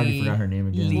 Yeah, I already forgot her name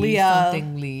again. Leah.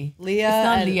 Leah. It's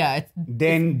not Leah. It's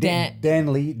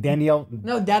Danielle.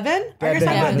 No, Devin?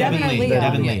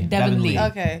 Devin Lee.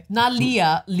 Okay. Not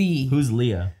Leah. Lee. Who's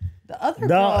Leah? The other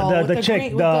girl. The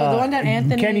chick. The one that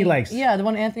Anthony Kenny likes. Yeah, the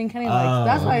one Anthony and Kenny likes.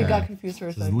 That's why I got confused for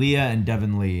a second. Leah and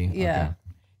Devin Lee. Yeah. Okay.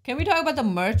 Can we talk about the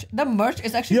merch? The merch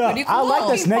is actually pretty cool. I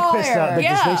like the snake piss stuff. Like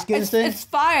the snake skin thing. It's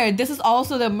fire. This is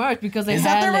also the merch because they Is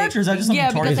had that their merch or is that just something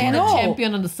because Tori's they had a wearing?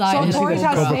 champion on the side. So Tori's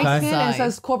has Cobra snake Kai? skin and it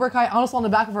says Cobra Kai. Also on the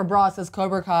back of her bra it says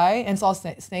Cobra Kai and it's all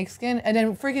snake skin. And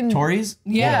then freaking Tori's?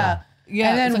 Yeah.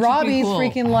 And then Robbie's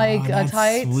freaking like a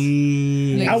tight.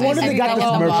 Sweet. I wonder if they got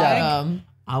this merch out.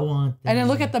 I want that. And then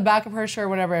look at the back of her shirt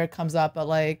whenever it comes up. But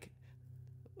like,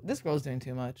 this girl's doing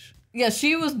too much. Yeah,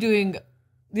 she was doing.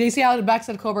 Do you see how the back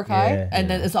said Cobra Kai? Yeah. And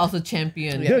then it's also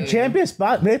champion. Dude, champion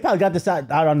spot. They probably got this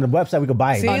out on the website. We could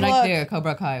buy it. See, like look. there,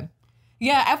 Cobra Kai.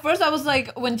 Yeah, at first I was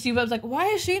like, when she was like, why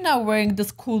is she not wearing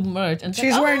this cool merch? And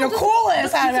She's wearing the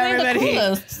coolest out of everybody. The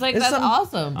coolest. It's like, It's that's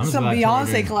awesome. I'm Some glad Beyonce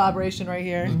Tori did. collaboration right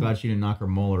here. I'm glad she didn't knock her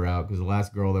molar out because the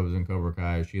last girl that was in Cobra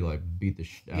Kai, she like beat the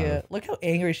shit out Yeah, of. look how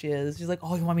angry she is. She's like,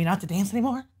 oh, you want me not to dance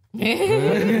anymore?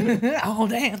 I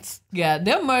won't dance. Yeah,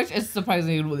 their merch is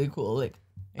surprisingly really cool. Like,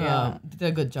 Yeah. did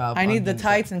a good job. I on need the doing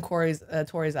tights and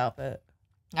Tori's outfit.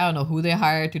 I don't know who they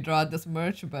hired to draw this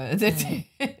merch, but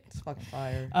It's fucking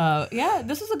fire. yeah,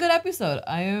 this was a good episode.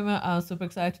 I am super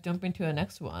excited to jump into the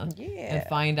next one. Yeah. And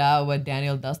find out what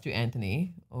Daniel does to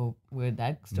Anthony or where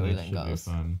that storyline That should goes.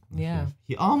 be fun. Yeah.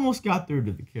 He almost got through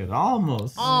to the kid.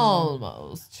 Almost.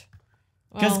 Almost.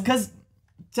 Because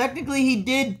technically he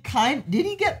did did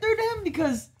he get through to him?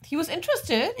 Because he was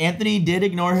interested. Anthony did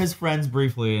ignore his friends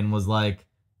briefly and was like,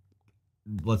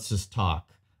 let's just talk.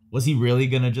 Was he really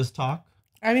going to just talk?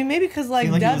 I mean, maybe because like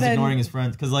He was Devin. ignoring his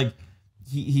friends because like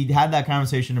he had that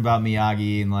conversation about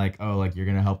Miyagi and like, oh, like you're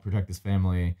gonna help protect his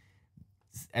family,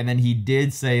 and then he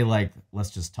did say like,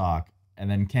 let's just talk, and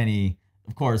then Kenny,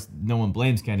 of course, no one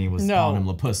blames Kenny, was calling him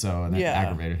Lapusso, and that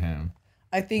aggravated him.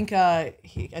 I think I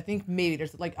think maybe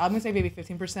there's like I'm gonna say maybe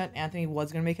 15% Anthony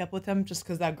was gonna make up with him just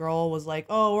because that girl was like,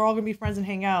 oh, we're all gonna be friends and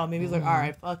hang out. Maybe he's like, all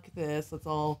right, fuck this, let's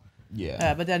all.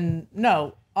 Yeah. But then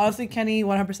no. Honestly, Kenny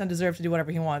 100% deserves to do whatever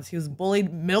he wants. He was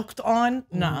bullied, milked on.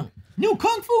 Nah. No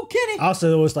Kung Fu Kenny.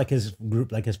 Also, it was like his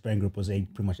group, like his friend group was pretty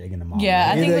much egging him on. Yeah,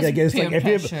 I think it was like, peer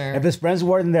pressure. if his friends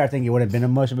weren't there, I think it would have been a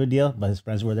much of a deal. But his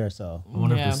friends were there, so. I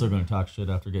wonder if they're still gonna talk shit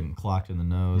after getting clocked in the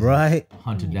nose. Right.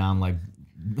 Hunted down like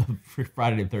the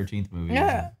Friday the 13th movie.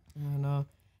 Yeah. I don't know.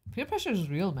 Peer pressure is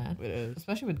real, man. It is.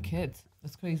 Especially with kids.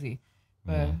 That's crazy.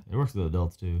 But Yeah, it works with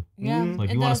adults too. Yeah, It's like,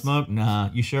 it you want does. to smoke?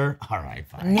 Nah. You sure? All right,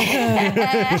 fine.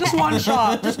 Just one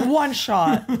shot. Just one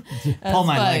shot. Pull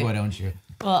my leg, why don't you?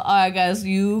 Well, all right, guys.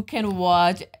 You can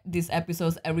watch these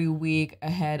episodes every week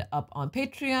ahead up on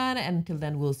Patreon. And until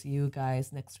then, we'll see you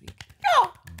guys next week.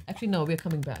 No. Actually, no. We're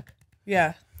coming back.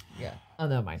 Yeah. Yeah. Oh,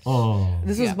 never mind. Oh.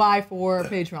 This is bye for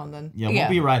Patreon then. Yeah, we'll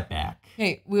be right back.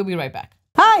 Hey, we'll be right back.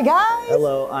 Hi, guys.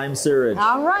 Hello, I'm Suraj.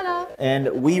 I'm Rana.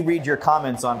 And we read your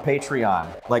comments on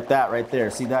Patreon. Like that right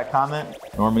there. See that comment?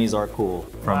 Normies are cool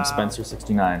from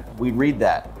Spencer69. We read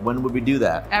that. When would we do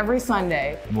that? Every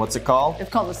Sunday. And what's it called? It's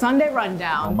called the Sunday Oh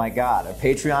Rundown. my God, a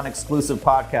Patreon exclusive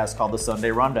podcast called the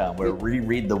Sunday Rundown, where we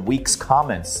read the week's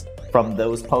comments from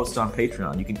those posts on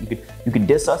Patreon. You can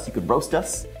diss us, you can roast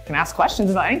us. You can ask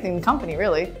questions about anything in the company,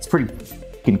 really. It's pretty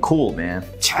fucking cool, man.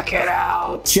 Check it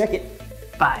out. Check it.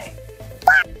 Bye.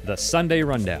 The Sunday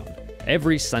Rundown,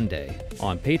 every Sunday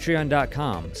on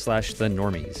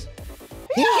patreon.com/TheNormies.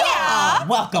 Yeah!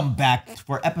 Welcome back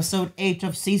for episode 8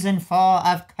 of season 4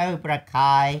 of Cobra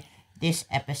Kai. This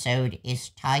episode is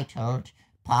titled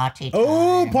Party Time.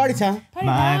 Oh, party time.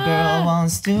 My girl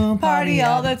wants to Party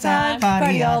all the time.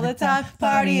 Party all the time.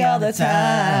 Party all the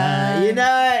time. You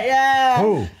know it, yeah.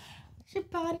 Oh. She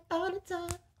party all the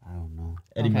time. I don't know.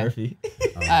 Eddie Murphy.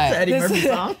 Eddie Murphy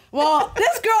song. Well,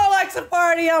 this girl likes to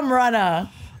party. I'm runner.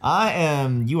 I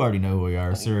am. You already know who we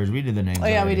are, Serge. We did the names. Oh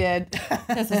yeah, already. we did.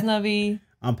 This is Navi.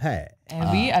 I'm Pat. And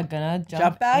we are gonna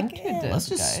jump back into in. this, Let's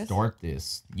just guys. start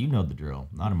this. You know the drill.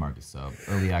 Not a market sub.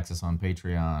 Early access on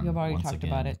Patreon. You've already once talked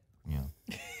again. about it. Yeah.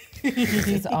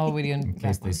 It's already In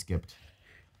case they skipped.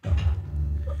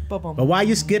 But why are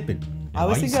you skipping? I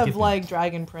was why you thinking of skipping? like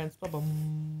Dragon Prince.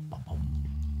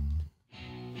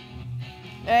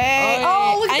 Hey!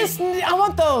 Oh, look at this! I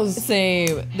want those.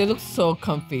 Same. They look so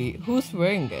comfy. Who's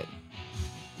wearing it?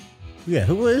 Yeah,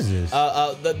 who is this?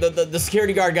 The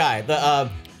security guard guy.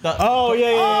 Oh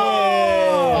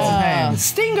yeah.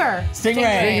 Stinger.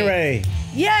 Stingray.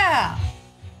 Yeah.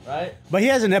 Right? But he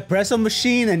has an espresso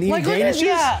machine and eating Like look at Danishes?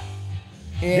 yeah.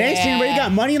 Dang, Stingray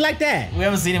got money like that. We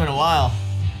haven't seen him in a while.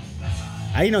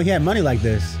 I didn't know he had money like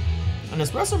this. An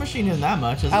espresso machine isn't that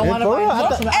much, is it? I want to buy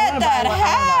Look at that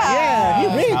house. Yeah, he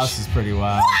His rich. house is pretty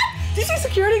wild. What? Did you see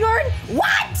security guard?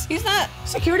 What? He's not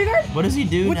Security guard What does he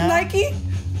do with now? Nike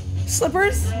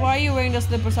slippers. Why are you wearing the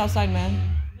slippers outside, man?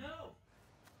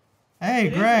 Hey,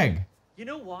 Greg. You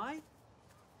know why?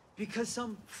 Because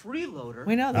some freeloader.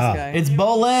 We know this guy. It's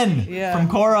Bolin Yeah. from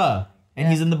Korra, and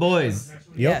he's in The Boys.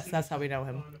 Yes, that's how we know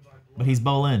him. But he's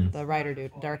Bolin. The writer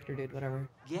dude, director dude, whatever.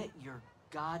 Get your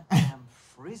goddamn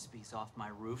frisbees off my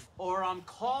roof, or I'm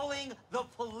calling the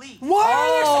police.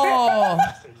 What?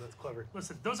 That's clever.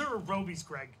 Listen, those are aerobies,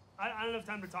 Greg. I don't have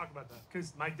time to talk about that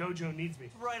because my dojo needs me.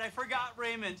 Right, I forgot,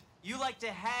 Raymond. You like to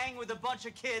hang with a bunch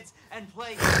of kids and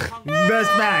play. That's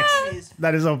facts.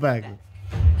 That is all facts.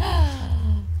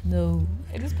 No.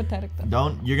 It is pathetic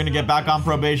though. You're gonna get back on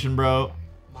probation, bro.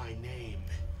 My name.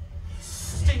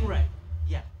 Stingray.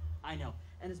 Yeah, I know.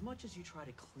 And as much as you try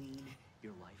to clean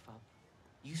your life up,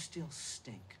 you still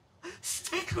stink.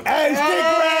 Stinkray!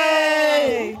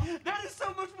 Hey, Stingray! That is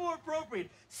so much more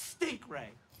appropriate. Stinkray.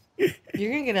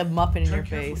 You're gonna get a muffin in your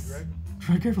face. Greg.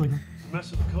 Try carefully, Greg. You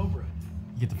mess with the Cobra.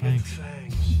 You get the Get fangs.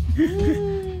 fangs.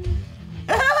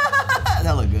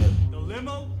 That look good. The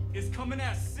limo is coming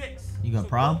at 6. You got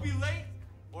prom? Don't be late,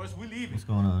 or else we leaving. What's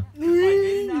going on?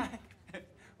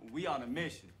 We on a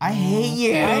mission. I hate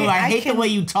you. I hate the way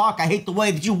you talk. I hate the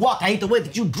way that you walk. I hate the way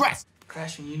that you dress.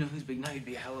 Crashing, you know who's big now. You'd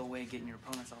be a hell of a way getting your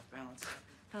opponents off balance.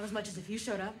 Not as much as if you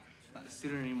showed up. Not a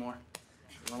student anymore.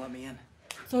 They won't let me in.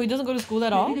 So he doesn't go to school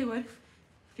at all? Maybe they would. If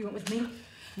you went with me.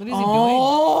 What is he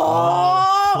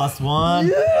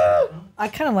 +1. I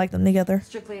kind of like them together.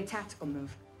 Strictly a tactical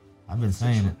move. I've been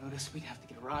saying it. Notice we'd have to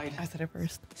get a ride. I said it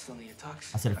first. Still need a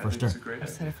tux. I said it first. I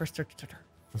said it first.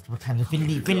 First times,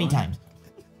 infinity times.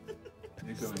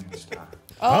 You're going to stop.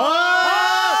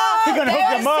 Oh! He gonna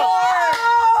hook them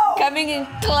up. Coming in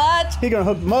clutch. He gonna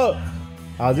hook them up.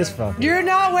 Oh, this fuck. You're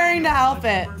not wearing the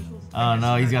outfit. Oh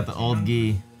no, he's got the old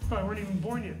gi. I weren't even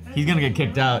born yet. He's gonna get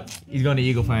kicked out. He's going to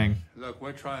Eagle Fang. Look,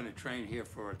 we're trying to train here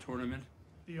for a tournament.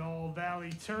 The All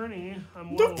Valley tourney.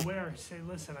 I'm well aware. Say,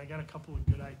 listen, I got a couple of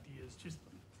good ideas. Just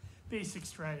basic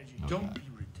strategy. Don't be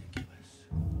ridiculous.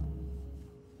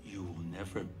 You will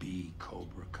never be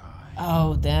Cobra Kai.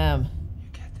 Oh, damn.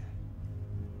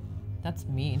 That's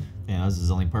mean. Yeah, that was his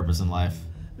only purpose in life.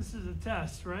 This is a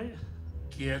test, right?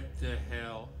 Get the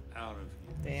hell out of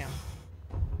here. Damn.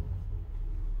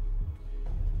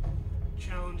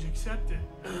 Challenge accepted.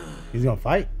 He's gonna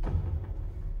fight.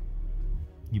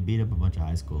 You beat up a bunch of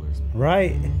high schoolers.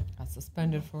 Right. Got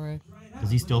suspended for it.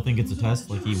 Does he still think it's a test?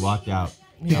 Like he walked out.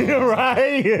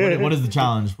 Right. What is the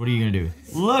challenge? What are you gonna do?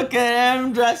 Look at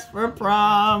him dressed for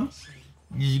prom.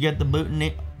 Did you get the boot in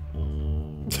it?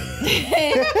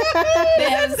 They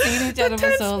haven't seen each other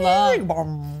for so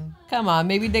long. Come on,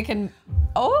 maybe they can.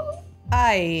 Oh,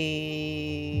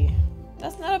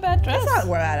 that's not a bad dress. That's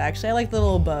not bad actually. I like the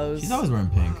little bows. She's always wearing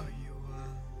pink.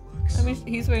 I mean,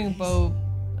 he's wearing bow,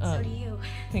 So do you.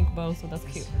 pink bow, so that's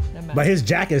cute. That But his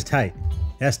jacket is tight.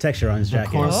 It has texture on his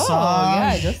jacket. Oh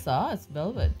yeah, I just saw it's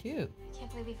velvet too.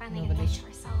 Can't believe we finally get back to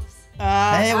ourselves.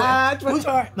 Hey,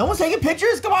 no one's taking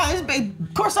pictures? Come on, this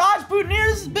big corsage, boutonnieres,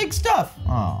 this is big stuff.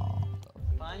 Oh.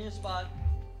 Find your spot.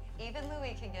 Even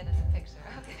Louis can get in the picture.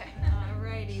 Okay.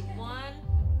 Alrighty, 1,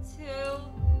 2,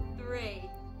 3.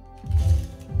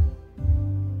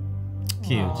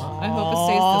 Cute. I hope it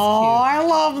stays this Oh, cute. I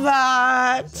love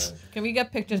that. Can we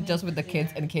get pictures just with the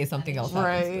kids in case something else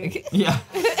happens? Right. Yeah.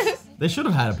 They should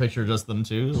have had a picture of just them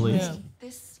two, at least.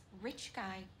 This rich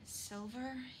guy,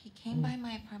 Silver, he came by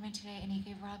my apartment today and he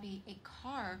gave Robbie a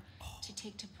car to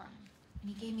take to prom. And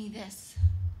he gave me this.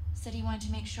 Said he wanted to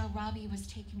make sure Robbie was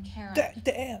taken care of.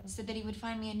 Damn. Said that he would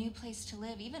find me a new place to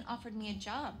live, even offered me a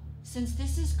job. Since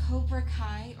this is Cobra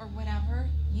Kai or whatever,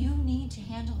 you need to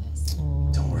handle this.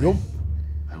 Don't worry.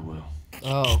 I will.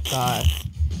 Oh God.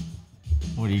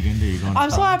 What are you gonna do? You going? I'm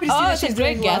so happy to see that she's she's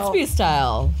Great doing well. Gatsby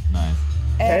style. Nice.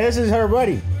 Hey, this is her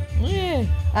wedding. Yeah.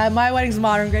 My wedding's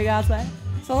modern Great Gatsby.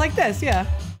 So like this, yeah.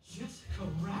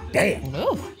 Damn.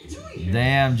 Oof.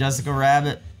 Damn, Jessica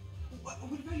Rabbit.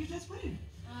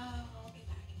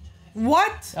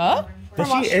 What? Oh? Does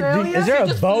From she, Australia? is there She a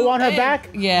just bow flew on her in. back?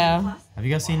 Yeah. Have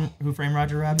you guys seen Who Framed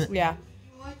Roger Rabbit? Yeah.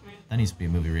 That needs to be a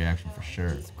movie reaction for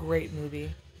sure. Great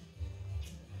movie.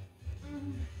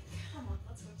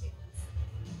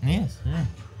 Yes, yeah.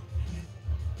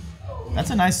 That's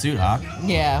a nice suit, Hawk.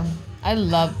 Yeah. I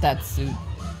love that suit.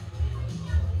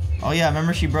 Oh yeah,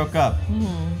 remember she broke up.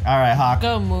 Mm-hmm. All right, Hawk.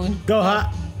 Go Moon. Go,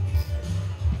 Hawk.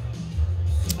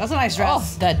 That's a nice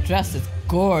dress. Oh, that dress is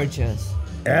gorgeous.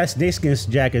 That snakeskin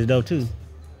jacket is dope too.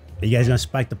 Are you guys gonna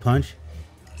spike the punch?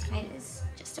 Tonight is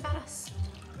just about us.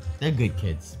 They're good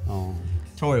kids. Oh.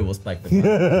 Tori will spike the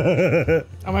punch.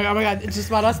 Oh my god, it's just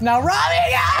about us now.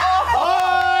 Robbie!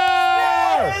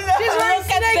 She's wearing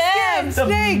snakeskin! The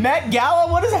Snake! Met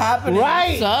Gala? What is happening?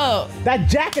 Right. So, That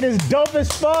jacket is dope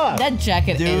as fuck. that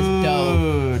jacket is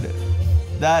dope. Dude.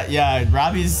 Yeah,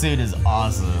 Robbie's suit is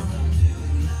awesome.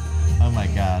 Oh my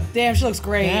god. Damn, she looks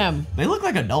great. Damn. They look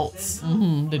like adults.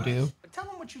 Mm-hmm, they do. Tell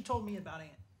them what you told me about Aunt.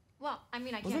 Well, I mean,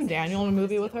 I can't. Wasn't say Daniel in a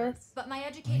movie with her? But my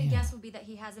educated guess would be that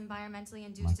he has environmentally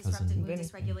induced disruptive mood Vinny.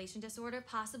 dysregulation disorder,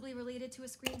 possibly related to a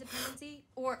screen dependency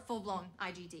or full-blown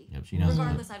IGD. Yep, she knows.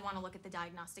 Regardless, I'd want to look at the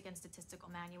Diagnostic and Statistical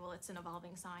Manual. It's an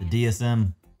evolving science. The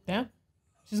DSM. Yeah.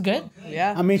 She's good.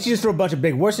 Yeah. I mean, she just threw a bunch of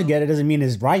big words together. Doesn't mean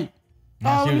it's right.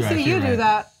 Oh, let me see you do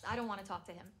that. I don't want to talk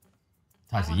to him.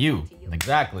 Talk to you.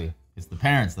 Exactly. It's the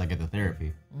parents that get the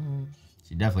therapy.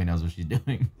 She definitely knows what she's doing.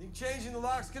 Think changing the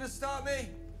lock's gonna stop me?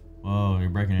 Whoa, you're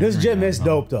breaking it. This gym is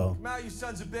dope though. Come out, you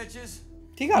sons of bitches.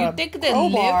 He got You think they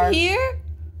crowbar. live here?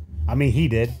 I mean, he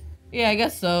did. Yeah, I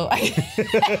guess so.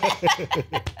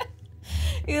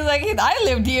 He's like, I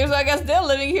lived here, so I guess they're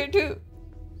living here too.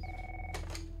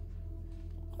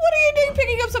 What are you doing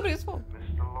picking up somebody's phone?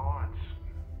 Mr. Lawrence,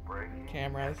 breaking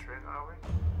Cameras. entering, are we?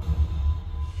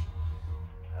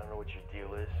 I don't know what your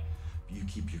deal is. You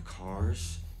keep your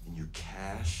cars and your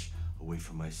cash away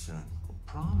from my son.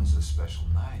 Prom is a special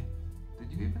night.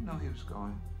 Did you even know he was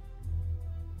going?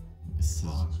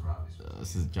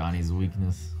 This is Johnny's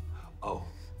weakness. Oh,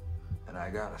 and I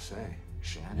gotta say,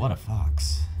 Shannon. What a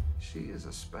fox. She is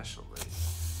a special lady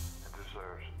and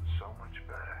deserves so much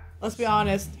better. Let's be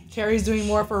honest. Terry's doing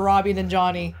more for Robbie than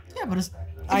Johnny. Yeah, but it's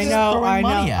I know, I know,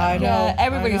 I know. Yeah,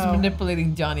 everybody's I know.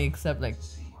 manipulating Johnny except like.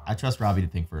 I trust Robbie to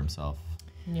think for himself.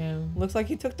 Yeah. Looks like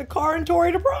he took the car and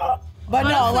Tori to prom. But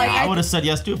no, like I would have said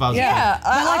yes too if I was. yeah. Yeah,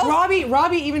 But like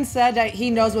Robbie even said that he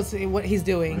knows what he's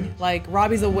doing. Like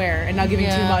Robbie's aware and not giving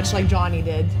too Yeah. much like Johnny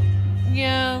did.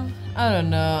 Yeah, I don't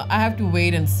know. I have to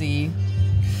wait and see.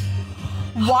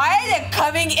 Why are they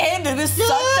coming in with such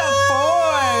a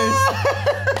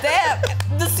force? Damn,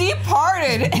 the sea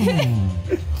parted.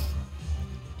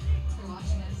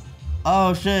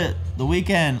 Oh shit, the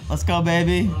weekend. Let's go,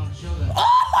 baby.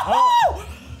 Oh!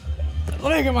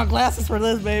 Let me get my glasses for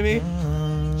this, baby.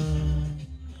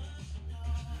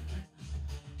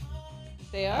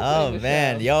 They are. Oh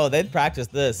man, yo, they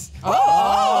practiced this.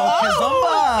 Oh,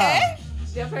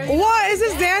 Okay. What is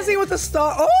this dancing with the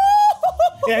star? Oh!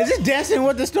 Yeah, is this dancing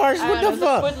with the stars? What the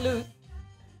fuck?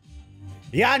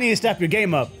 Y'all need to step your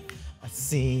game up. I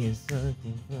see you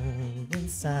something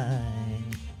inside.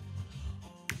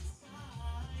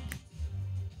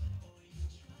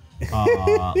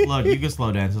 Look, you can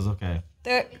slow dance. It's okay.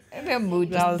 Their mood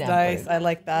just That was nice. I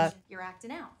like that. You're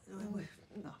acting out.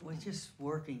 No, we're just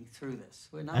working through this.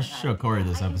 We're not. I should show Corey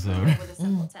this episode. With a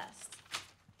simple test.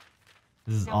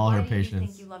 This is Now, all why her do you patience.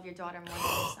 think you love your daughter more than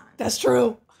your son? That's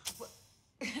true.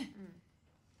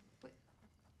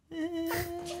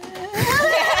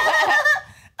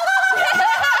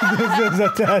 This is a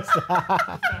test.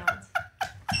 I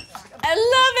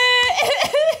love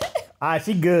it. Alright,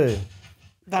 she good.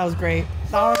 That was great.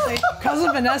 Honestly,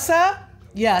 cousin Vanessa,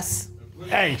 yes.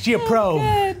 Hey, she a pro.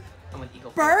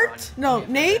 Bert? No,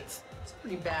 Nate? It's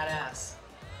pretty badass.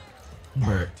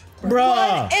 Bert.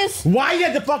 Bruh. What is- Why you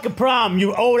at the fucking prom,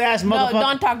 you old ass No, motherfucker?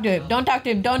 don't talk to him. Don't talk to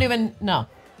him. Don't even. No.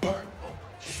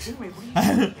 Excuse me, what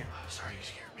are you doing here? Sorry you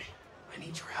scared me. I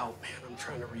need your help, man. I'm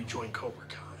trying to rejoin Cobra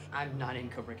Kai. I'm not in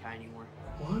Cobra Kai anymore.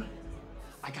 What?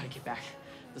 I gotta get back.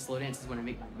 The slow dance is when I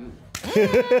make my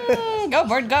move. Go,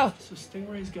 Bert, go. So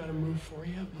Stingray's got to move for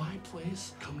you. My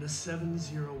place. Come to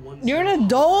 7010. You're an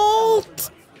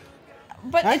adult.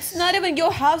 But it's not even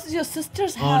your house. It's your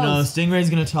sister's Oh no, house. Stingray's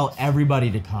gonna tell everybody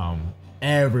to come.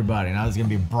 Everybody. Now there's gonna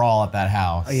be a brawl at that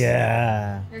house.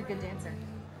 Yeah. You're a good dancer.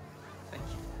 Thank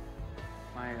you.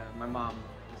 My My mom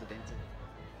was a dancer.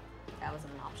 That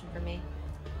wasn't an option for me.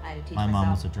 I had to teach My myself.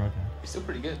 mom was a drug addict. You're still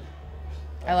pretty good.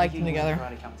 I like think them you can win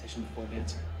together. a karate competition before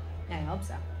dancer. I hope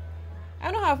so. I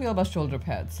don't know how I feel about shoulder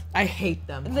pads. I hate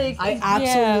them. Like, I yeah.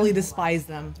 absolutely despise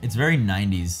them. It's very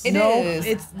 90s. It no, is.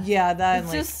 it's that. It's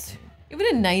like, just even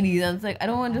in '90s. It's like I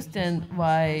don't understand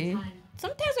why.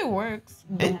 Sometimes it works.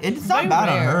 It's not bad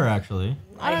on her, actually.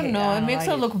 I don't know. It makes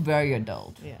her look very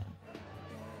adult. Yeah.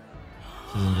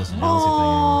 She isn't just a jealousy thing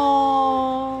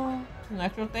anymore. Oh, it's an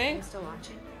actual thing. I'm still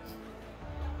watching.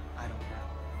 I don't know.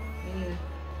 Me neither.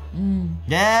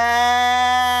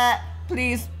 Yeah.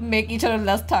 Please make each other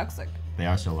less toxic. They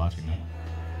are still watching them.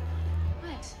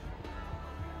 What?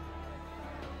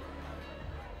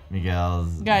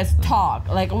 Miguel's. Guys, talk.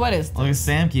 Like, what is Look, this?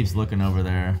 Sam keeps looking over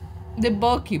there. They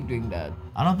both keep doing that.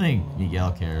 I don't think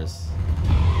Miguel cares.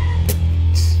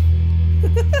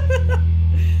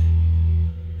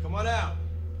 Come on out.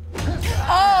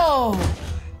 Oh!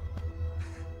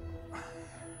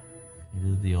 It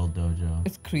is the old dojo.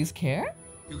 It's Chris Care?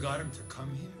 You got him to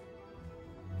come here?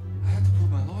 I had to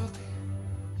prove my loyalty.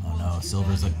 Oh no,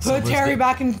 Silver's like. Put Silver's Terry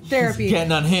back in therapy.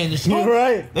 Getting unhinged. You're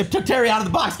right. They took Terry out of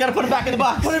the box. Gotta put him back in the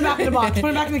box. Put him back in the box. Put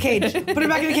him back in the cage. Put him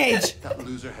back in the cage. That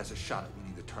loser has a shot at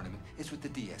winning the tournament. It's with the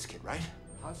DS kid, right?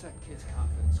 How's that kid's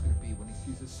confidence gonna be when he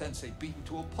sees his sensei beaten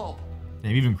to a pulp?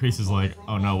 And even Chris is like,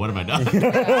 oh no, what have I done?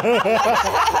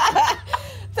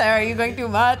 Sarah, you going too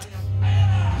much?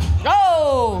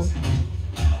 Go!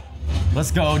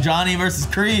 Let's go, Johnny versus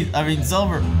Chris. I mean,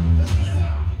 Silver.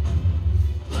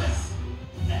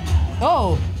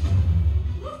 Oh.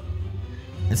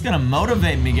 It's gonna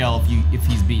motivate Miguel if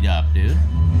he's beat up, dude.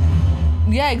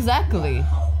 Yeah, exactly.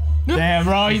 Damn,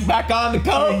 bro, he's back on the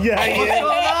coke. Yeah, What's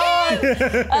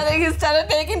going on? I think he started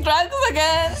taking drugs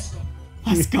again.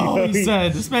 Let's go, he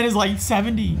said. This man is like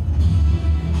 70.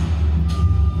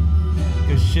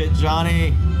 Good shit,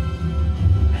 Johnny.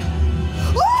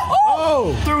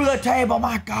 Oh! Through the table,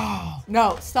 my God.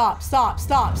 No, stop.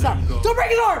 Don't break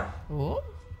his arm! Oh?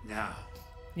 Now,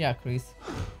 Yeah, Chris.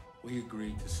 we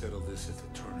agreed to settle this at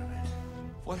the tournament.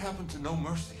 What happened to no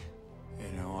mercy?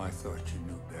 You know, I thought you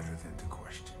knew better than to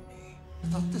question me. I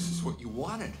thought this is what you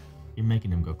wanted. You're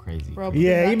making him go crazy. Bro,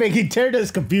 Yeah, Terry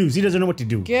is confused. He doesn't know what to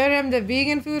do. Get him the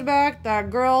vegan food back, that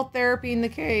girl therapy in the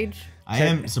cage. I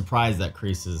am surprised that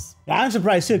Chris is. I'm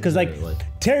surprised too, because like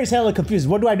Terry's hella confused.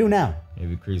 What do I do now?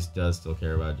 Maybe Chris does still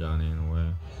care about Johnny in a way.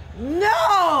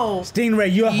 No!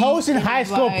 Stingray, you're hosting high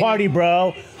school party,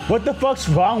 bro. What the fuck's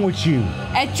wrong with you?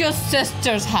 At your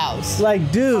sister's house.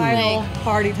 Like, dude. Final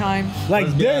party time. Like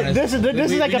this is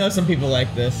like we know some people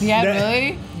like this. Yeah, That-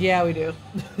 really? Yeah, we do.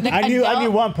 Like I knew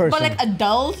one person. But like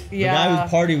adult? The guy whose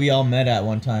party we all met at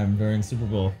one time during Super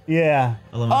Bowl. Yeah.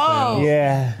 Oh.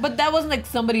 Yeah. But that wasn't like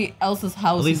somebody else's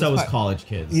house. At least that was part- college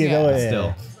kids. Yeah, that was-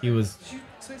 Still, he was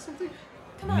Say something?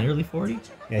 nearly 40.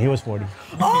 Yeah, he was 40.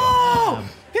 Oh!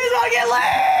 He's gonna get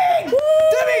laid!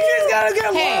 Dimitri's gonna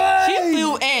get Hey, laid! she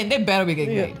flew in. They better be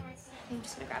getting laid. I'm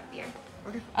just gonna grab a beer.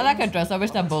 I like her dress. I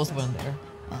wish that bows were in there.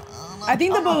 I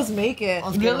think the bows make it.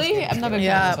 Really? I'm not a big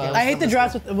fan of bows. I hate the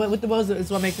dress with the bows. Is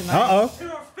what makes it nice.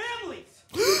 There are families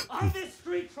on this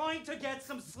street trying to get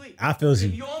some sleep. I feel If you.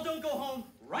 you all don't go home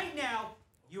right now,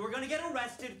 you are gonna get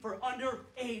arrested for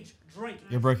underage drinking.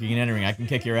 You're breaking and entering. I can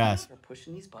kick your ass. We're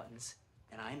pushing these buttons,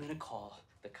 and I'm gonna call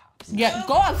the cops. Yeah,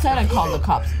 go outside and call the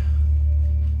cops.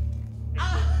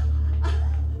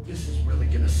 This is really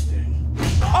gonna sting.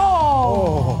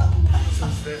 Oh!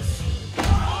 Since this.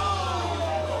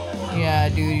 Yeah,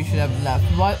 dude, you should have left.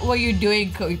 What were you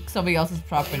doing somebody else's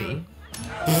property?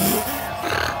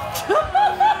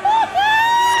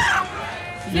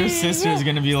 Your sister's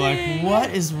gonna be like,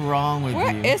 what is wrong with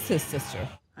Where you? is his sister?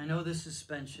 I know the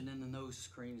suspension and the nose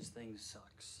screens thing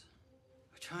sucks.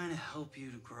 We're trying to help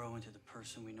you to grow into the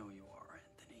person we know you are,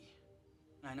 Anthony.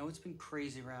 And I know it's been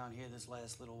crazy around here this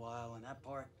last little while, and that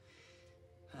part,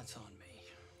 that's on me.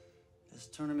 This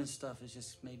tournament stuff has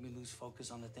just made me lose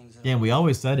focus on the things that Yeah, we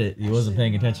always said it. He wasn't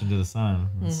paying attention to the sign.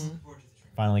 It's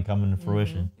finally coming to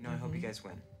fruition. You know, I hope you guys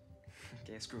win.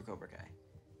 Okay, screw Cobra Kai.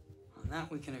 On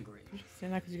that we can agree.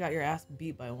 Saying that because you got your ass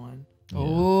beat by one.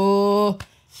 Oh,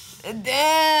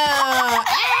 damn!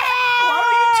 Why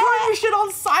are you turning your shit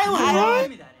on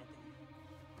silent, bro?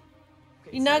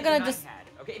 You're not gonna just.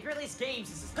 Okay, if you're at least games,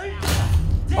 this is.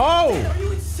 Oh! Are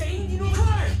you insane? You know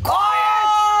what?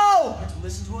 Oh! You have to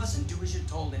listen to us and do as you're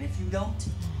told, and if you don't,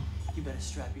 you better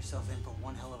strap yourself in for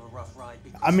one hell of a rough ride.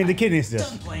 I mean, the kid needs this.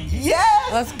 Done playing games.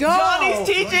 Yes! Let's go! Johnny's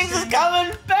teachings is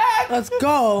coming back! Let's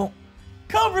go!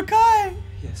 Cobra Kai!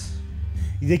 Yes.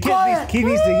 The kid needs this. He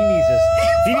needs this.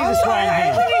 He needs a strong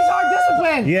hand. He needs hard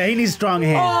discipline! Yeah, he needs a strong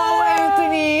hand. Oh,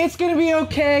 Anthony, it's gonna be Johnny,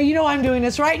 okay? You know I'm doing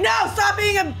this, right? No, stop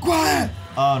being a... Quiet.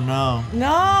 Oh, no.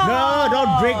 No,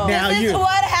 don't break down. This is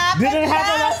what happened Didn't it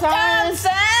happen last time,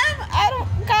 Sam? I don't...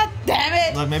 God damn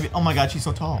it. Look, maybe... Oh, my God, she's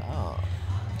so tall.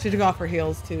 She took off her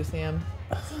heels, too, Sam.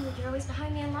 Seems like you're always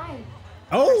behind me in line.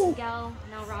 Oh. First Miguel,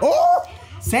 now Robbie. Oh.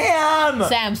 Sam!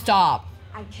 Sam, stop.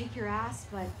 I'd kick your ass,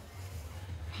 but I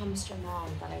promised your mom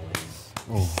that I wouldn't.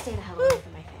 Oh. Stay the hell away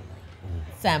from my family.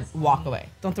 Sam, walk away.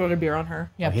 Don't throw the beer on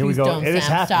her. Yeah, Here we please go. don't. It is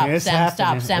Sam, happening. stop. It's Sam,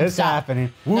 happening. stop. Sam, It's stop.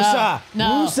 happening. No, Woosa.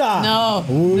 no, Woosa. no,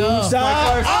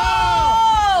 Woosa.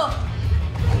 Oh!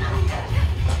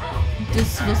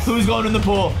 This was... Who's going in the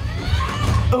pool?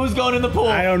 Who's going in the pool?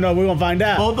 I don't know. We're gonna find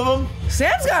out. Both of them?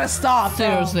 Sam's gotta stop.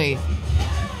 Seriously.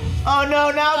 Oh,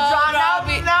 no. Now, John.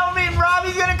 Robbie. Now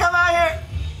Robbie's gonna come out here.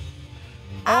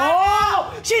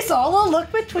 Oh! She saw a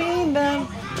look between them.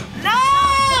 No!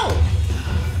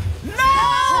 No! No!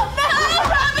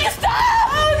 Robbie,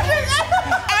 stop!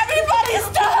 Everybody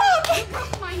stop! You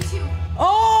broke mine too.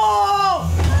 Oh!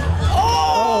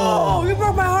 Oh! You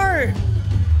broke my heart.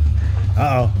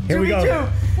 Uh-oh. Here we go.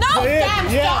 No, Sam,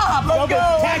 stop! Let's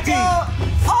go. Tag team.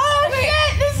 Oh,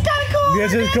 shit! This is kind of cool.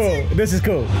 This is cool. This is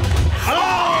cool.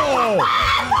 Oh!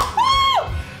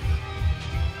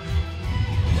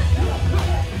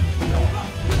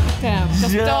 Damn,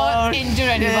 just don't injure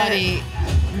anybody.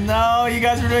 No, you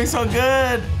guys were doing so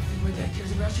good. My dad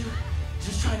cares about you.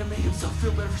 Just trying to make himself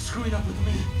feel better for screwing up with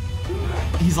me.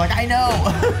 He's like, I know.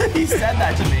 He said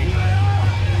that to me.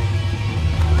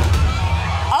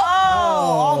 Oh,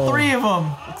 all three of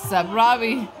them. Except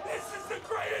Robbie. This is the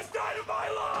greatest night of my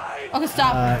life. Okay,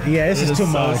 stop. Yeah, this is too so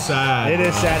much. sad. It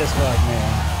is sad as fuck,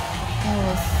 man.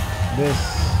 This.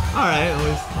 All right.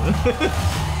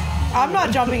 I'm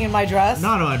not jumping in my dress.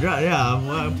 No, yeah,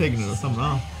 I'm taking it something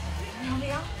off.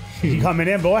 You coming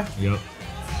in, boy? Yep.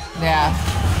 Yeah.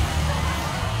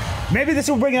 Maybe this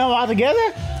will bring them all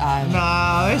together?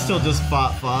 Nah, they still just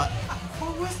fought.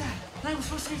 What was that? Night was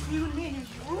supposed to be for you and me, and you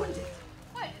ruined it.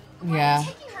 What? Yeah.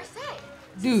 Taking her set.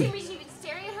 Dude. Same reason you've been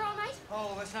staring at her all night?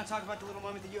 Oh, let's not talk about the little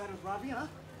moment that you had with Robbie, huh?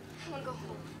 I want to go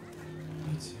home.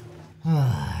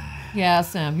 Yeah,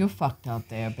 Sam, you fucked out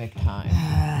there big time.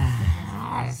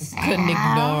 Couldn't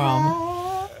ignore him.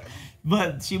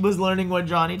 But she was learning what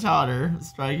Johnny taught her,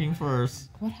 striking first.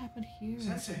 What happened here?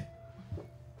 Sensei.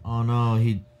 Oh no,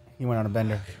 he went on a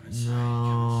bender.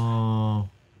 No.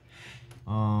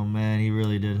 Oh man, he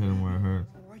really did hit him where it hurt.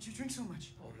 Why'd you drink so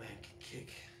much? Oh man,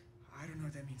 kick. I don't know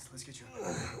what that means. Let's get you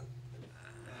up.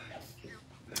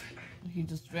 He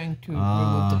just drank to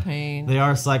remove the pain. They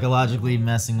are psychologically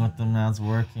messing with them now. It's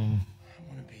working. I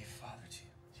want to be a father to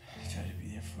you. I try to be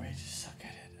there for you. Just suck at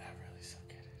it. I really suck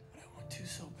at it. But I want to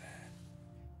so bad.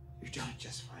 You've done it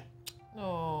just fine.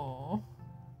 Oh.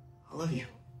 I love you.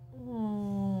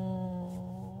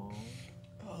 Oh.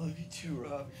 I love you too,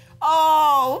 Robbie.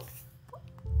 Oh.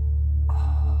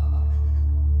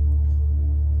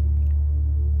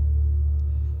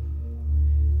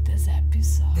 This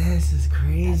episode. This is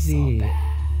crazy. So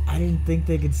I didn't think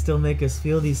they could still make us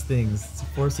feel these things. It's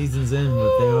 4 seasons in,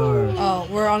 but they are. Oh,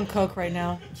 we're on coke right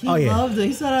now. He loved it.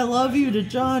 He said, "I love you" to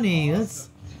Johnny.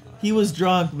 He was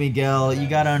drunk, Miguel. You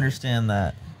gotta understand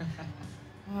that.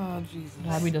 Oh, Jesus.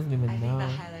 Robbie doesn't even know. The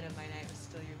highlight of my night was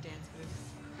still your dance moves.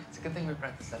 It's a good thing we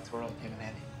practiced that twirl came in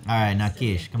handy. All right, now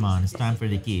Kish, come on. It's time for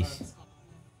the Kish.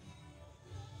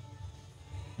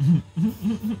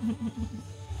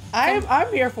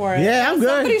 I'm here for it. Yeah, I'm good.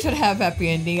 Somebody should have happy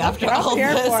ending after all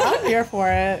here this. for it. I'm here for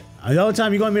it. The only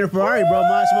time you're going to be in a Ferrari, bro,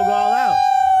 might as well go all out.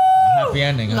 Happy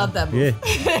ending, huh? Love that move.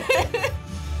 Yeah.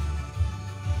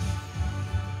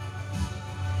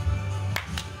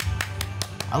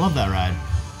 I love that ride.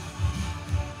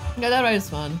 Yeah, that ride is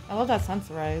fun. I love that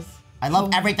sunrise. I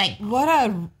love everything. What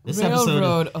a This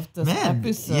railroad episode, of this man,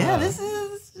 episode. Yeah, this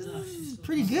is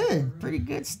pretty good. Pretty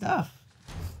good stuff.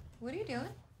 What are you doing?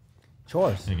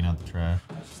 Chores. Taking out the trash.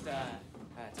 Just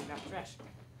taking out the trash.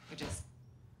 We're just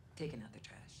taking out the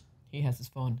trash. He has his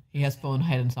phone. He has phone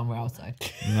hidden somewhere outside.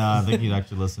 No, I think he'd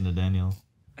actually listen to Daniel.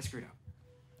 I screwed up.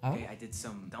 Oh? Okay, I did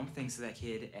some dumb things to that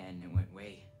kid, and it went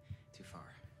way too far.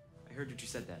 I heard what you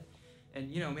said that.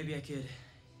 And, maybe I could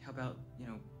help out,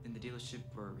 in the dealership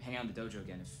or hang out in the dojo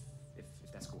again if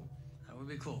that's cool. That would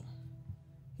be cool.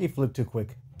 He flipped too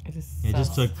quick. It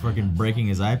just took freaking breaking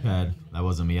his iPad. That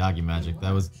wasn't Miyagi magic.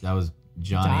 That was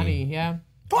Johnny. Johnny, yeah.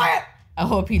 Quiet! I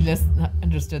hope he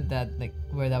understood that, like,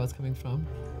 where that was coming from.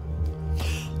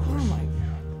 Oh my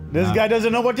God. This guy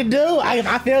doesn't know what to do.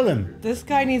 I feel him. This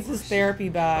guy needs his therapy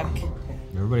back.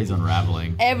 Everybody's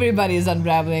unraveling. Everybody's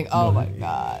unraveling. Oh my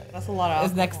God. That's a lot of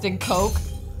His next thing, Coke.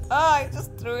 Oh, I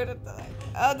just threw it at the...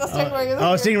 Oh, the Stingray.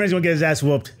 Stingray's gonna get his ass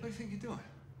whooped. What do you think you're doing?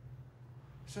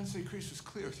 Sensei Kreese was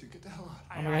clear, so get the hell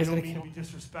out. I don't mean to be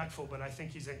disrespectful, but I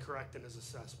think he's incorrect in his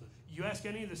assessment. You ask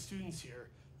any of the students here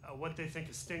what they think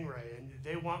of Stingray, and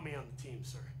they want me on the team,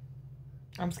 sir.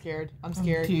 I'm scared. I'm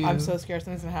scared. I'm so scared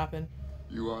something's gonna happen.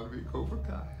 You want to be Cobra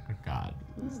Kai? Oh, God.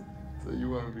 So you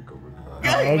want to be Cobra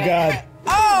Kai? Oh, God.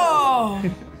 Oh!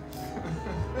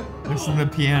 Listen to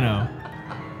the piano.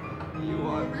 You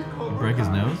want to be Cobra Break his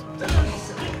nose? You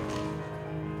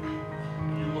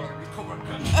want to be Cobra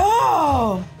Kai?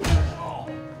 Oh! You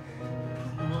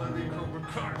want to be Cobra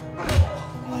Kai?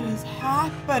 What is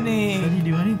happening? Didn't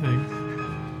he do anything?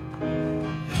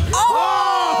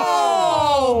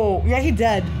 Oh! Yeah, he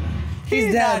dead.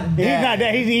 He's dead. He's not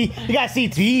dead. He got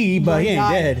CTE, but he ain't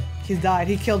dead. He's died.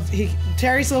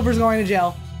 Terry Silver's going to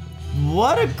jail.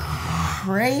 What a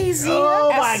crazy Oh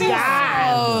my episode.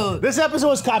 God! This episode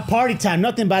was called Party Time.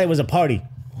 Nothing about it was a party.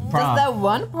 Just that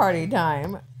one party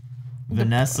time.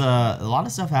 Vanessa, a lot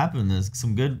of stuff happened. There's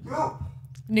some good.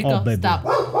 Nico, baby. stop.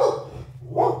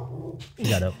 You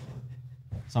got up.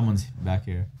 Someone's back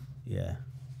here. Yeah.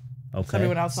 Okay.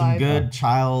 Everyone outside. Some good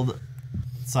child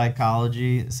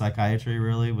psychiatry,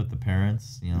 really, with the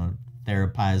parents. You know,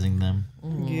 therapizing them.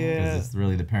 Yeah. Because it's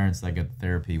really the parents that get the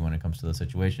therapy when it comes to those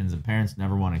situations. And parents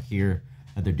never want to hear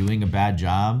that they're doing a bad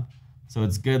job. So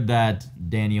it's good that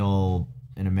Daniel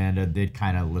and Amanda did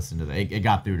kind of listen to that. It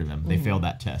got through to them. They failed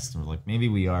that test. And we're like, maybe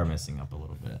we are messing up a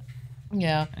little bit.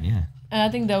 Yeah. And yeah. And I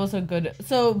think that was a good.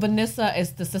 So Vanessa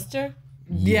is the sister.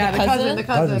 Yeah, the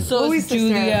cousin. So Louis' is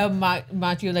Julia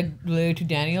Matthew like related to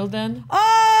Daniel then?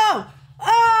 Oh!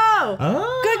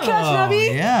 Oh, Good catch,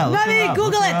 Navi. Yeah, look her Navi, up,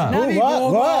 Google look it. her up. Navi,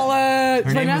 Google it.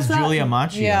 Her name is Julia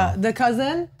Macchio. Yeah, the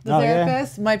cousin, the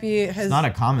therapist, might be his. It's not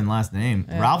a common last name.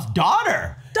 Ralph's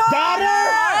daughter. Daughter!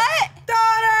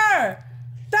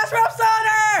 That's Ralph's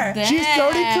daughter! She's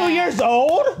 32 years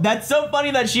old? That's so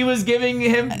funny that she was giving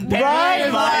him Right?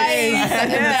 advice.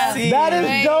 That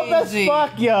is dope as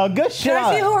fuck, yo. Good shit. Can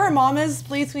I see who her mom is,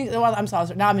 please? Well, I'm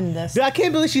sorry. Now I'm in this. Dude, I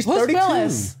can't believe she's Who's 32.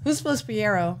 Phyllis? Who's Phyllis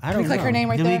Fierro? I Can don't you click know. her name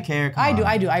right Do we there? care? Come I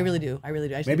do. on. I really do. I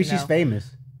just Maybe need to she's know. famous.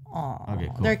 Aw, Okay,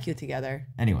 cool. they're cute together.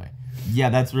 Anyway, yeah,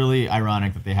 that's really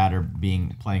ironic that they had her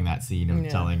playing that scene of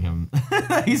telling him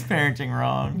he's parenting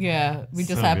wrong. Yeah, we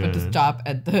just So happened to good. stop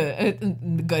at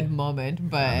the good moment,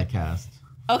 but The cast.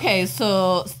 okay.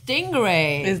 So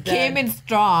Stingray Is came dead. in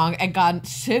strong and got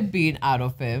shit beaten out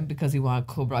of him because he wanted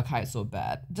Cobra Kai so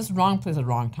bad. Just wrong place at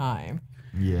wrong time.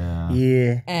 Yeah.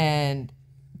 Yeah. And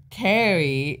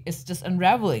Terry is just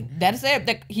unraveling. That's it.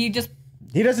 Like he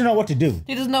doesn't know what to do.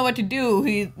 He doesn't know what to do.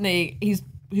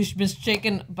 He's been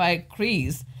shaken by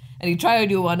Kreese, and he tried to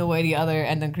do one way or the other,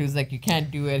 and then Kreese is like, you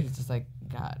can't do it. He's just like,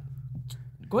 God,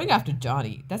 going after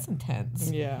Johnny, that's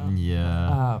intense. Yeah.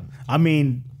 Yeah. I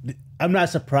mean, I'm not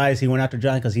surprised he went after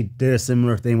Johnny because he did a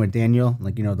similar thing with Daniel,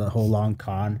 like, you know, the whole long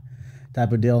con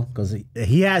type of deal. Because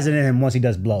he has it in him once he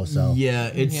does blow. So Yeah,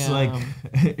 it's like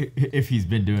if he's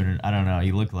been doing it, I don't know.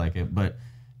 He looked like it, but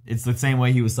it's the same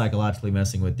way he was psychologically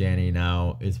messing with Danny.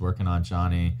 Now it's working on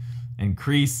Johnny, and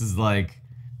Kreese is like,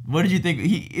 what did you think?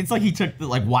 It's like he took the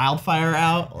wildfire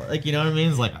out. Like, you know what I mean?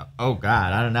 It's like, oh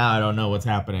God, I don't know what's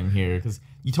happening here because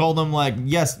you told him like,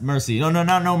 yes, mercy. No,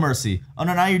 not no mercy. Oh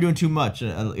no, now you're doing too much.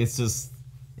 It's just,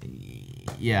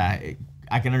 yeah.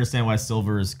 I can understand why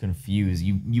Silver is confused.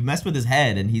 You messed with his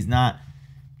head, and he's not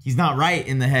right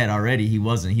in the head already. He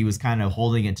wasn't. He was kind of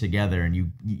holding it together, and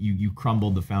you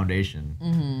crumbled the foundation.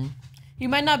 Mm-hmm. He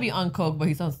might not be on coke, but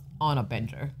he's on a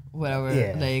bender, whatever,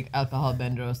 Yeah. like alcohol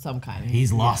bender of some kind.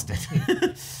 He's lost it.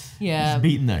 Yeah. He's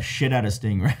beating the shit out of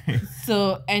Stingray.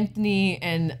 So Anthony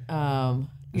and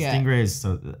Stingray is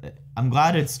so. I'm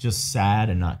glad it's just sad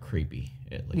and not creepy.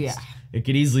 At least. Yeah. It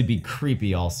could easily be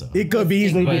creepy also. It could be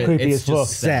easily be But creepy it's as fuck.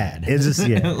 just Sad. It's just,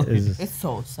 yeah. It's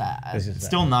so sad. It's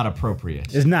still not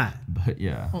appropriate. It's not. But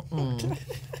yeah.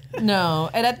 No,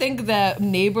 and I think the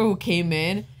neighbor who came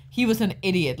in, he was an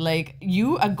idiot. Like,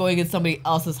 you are going in somebody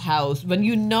else's house when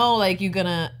you know, like, you're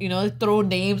gonna, throw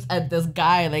names at this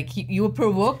guy. Like, you were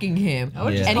provoking him.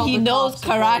 And he knows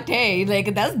karate.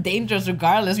 Like, that's dangerous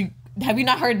regardless. Have you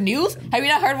not heard news? Have you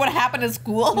not heard what happened in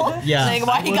school? Yeah. Like,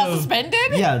 why he got suspended?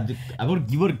 Yeah,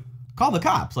 you would have called the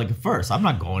cops. Like, at first, I'm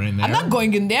not going in there. I'm not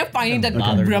going in there, finding the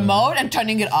bother doing remote and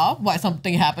turning it off. Why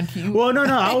something happened to you? Well, no.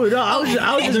 I was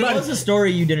just There was a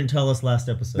story you didn't tell us last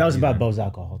episode. That was about Bo's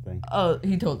alcohol thing. Oh,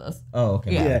 he told us. Oh,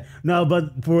 okay. Yeah. No,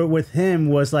 but with him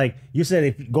was like, you said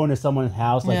if you go into someone's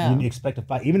house, like Yeah. you expect a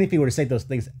fight. Even if he were to say those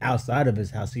things outside of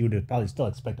his house, he would probably still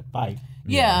expect a fight.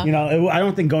 Yeah. I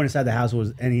don't think going inside the house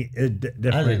was any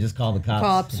different. I just call the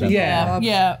cops.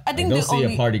 Yeah. I think they'll the see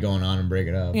only a party going on and break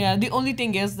it up. Yeah, the only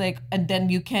thing is, like, and then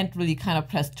you can't really kind of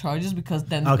press charges because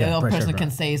then Okay, the other pressure person can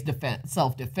crime. say it's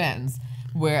self-defense.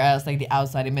 Whereas like the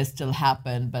outside, it may still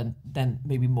happen, but then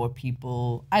maybe more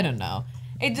people. I don't know.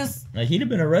 It just Like he'd have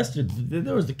been arrested.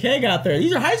 There was the keg out there.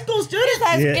 These are high school students.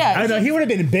 yeah, I know he would have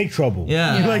been in big trouble.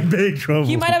 Yeah. Like big trouble.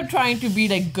 he might have trying to be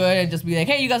like good and just be like,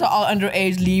 hey, you guys are all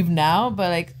underage, leave now. But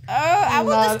like, I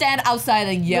will just stand outside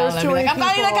and yell There's and too be like, many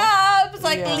I'm calling the people. cops.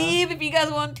 Like, Yeah. leave if you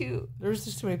guys want to. There's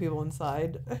just too many people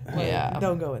inside. Yeah.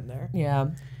 Don't go in there.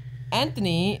 Yeah.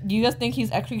 Anthony, do you guys think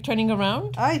he's actually turning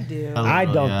around? I do. I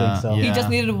don't think so. He just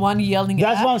needed one yelling.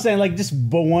 That's at. what I'm saying. Like just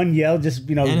one yell, just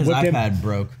And his whip him. iPad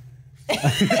broke.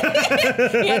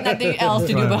 He had nothing else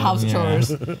to do but house chores.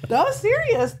 That was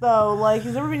serious though. Like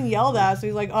he's never been yelled at, so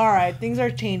he's like, all right, things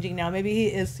are changing now. Maybe he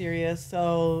is serious.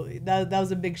 So that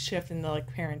was a big shift in the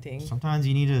like parenting. Sometimes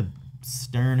you need a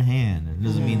stern hand. It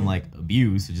doesn't mean like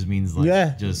abuse. It just means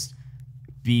like just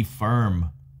be firm.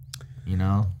 You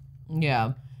know.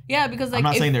 Yeah. Yeah, because like I'm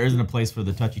not saying there isn't a place for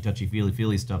the touchy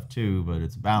feely stuff too, but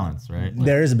it's balance, right? Like,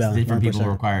 There is a balance, Different people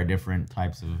 100%. require different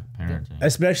types of parenting.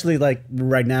 Especially like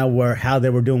right now, where how they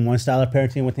were doing one style of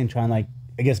parenting with him, trying like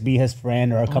I guess be his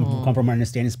friend or come from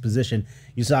understand his position.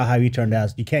 You saw how he turned out.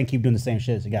 You can't keep doing the same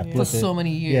shit. So you got for so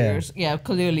many years. Yeah,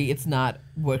 clearly it's not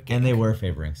working. And they were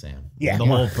favoring Sam. Yeah. The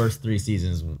whole first 3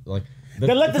 seasons, like They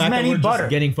let the this fact man that we're eat just butter.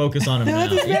 Getting focus on him They now. let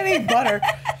this man eat butter.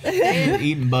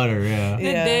 Eating butter,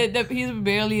 yeah. He's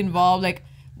barely involved. Like,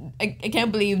 I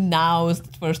can't believe now is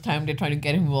the first time they're trying to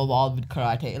get him involved with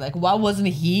karate. Like, why wasn't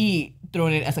he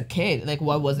thrown in as a kid? Like,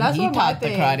 why wasn't That's he what my taught the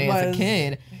thing karate as a was.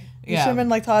 kid? He should have been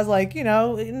like taught like, you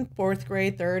know, in 4th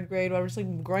grade, 3rd grade, whatever, just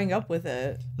like growing up with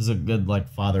it. There's a good like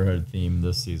fatherhood theme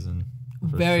this season.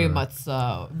 for Very sure. much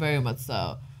so. Very much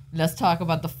so. Let's talk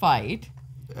about the fight.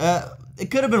 It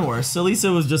could have been worse.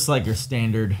 Elisa was just like your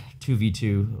standard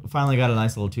 2v2. Finally got a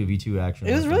nice little 2v2 action.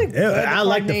 It was really good. I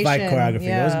like the fight choreography.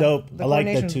 It was dope. I like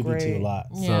the coordination's 2v2 great. a lot.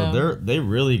 So they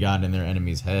really got in their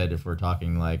enemy's head if we're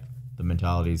talking like the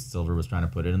mentality Silver was trying to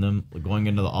put in them. Like, going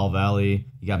into the All Valley,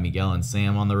 you got Miguel and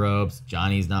Sam on the ropes.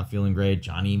 Johnny's not feeling great.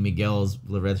 Johnny and Miguel's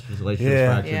relationship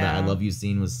fractured. That I love you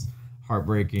scene was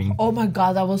heartbreaking. Oh my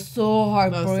god, that was so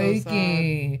heartbreaking. That was so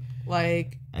sad.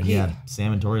 Like, And yeah,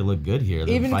 Sam and Tori look good here.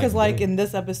 They're even because fighting like good. in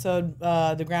this episode,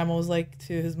 the grandma was like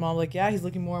to his mom, like, yeah, he's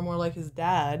looking more and more like his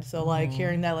dad. So like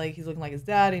hearing that like he's looking like his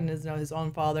dad and doesn't know his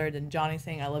own father, and then Johnny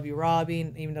saying I love you, Robbie,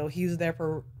 and even though he's there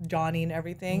for Johnny and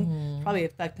everything, probably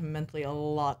affect him mentally a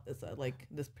lot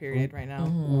this period right now.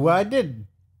 Why did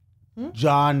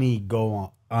Johnny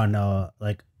go on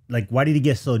like why did he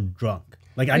get so drunk?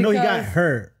 Like I know he got Because-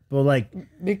 hurt, but like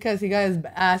Because he got his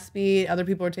ass beat, other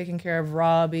people are taking care of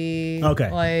Robbie.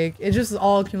 Okay. Like it just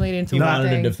all accumulated into he one wanted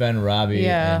thing. to defend Robbie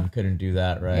Yeah. and couldn't do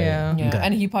that, right? Yeah. Yeah, Okay.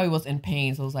 and he probably was in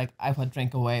pain, so it was like I would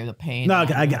drink away the pain. no,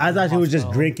 I thought he was just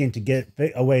Hospital. drinking to get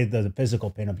away the physical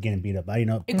pain of getting beat up. I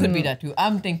know It could be that too.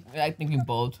 I'm thinking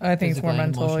both. I think it's more physical and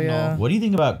mental, emotional. yeah. What do you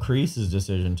think about Kreese's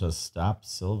decision to stop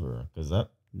Silver? Because that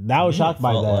I was to me, shocked it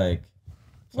by felt that. like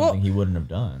something he wouldn't have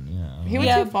done. Yeah. He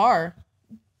went too far.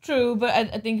 True, but I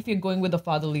think if you're going with the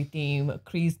fatherly theme,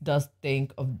 Kreese does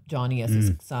think of Johnny as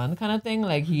his son kind of thing.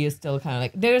 Like he is still kind of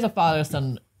like, there is a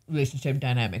father-son relationship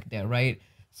dynamic there, right?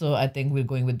 So I think we're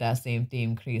going with that same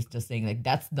theme. Kreese just saying like,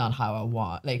 that's not how I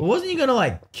want. Like, But wasn't he gonna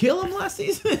like kill him last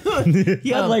season?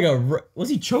 He had like was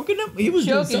he choking him? He was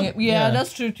doing choking him. something. Yeah,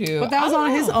 that's true too. But that was I don't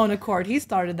on his know. own accord. He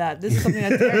started that. This is something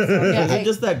that Terry's done. Is it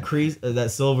just that Kreese,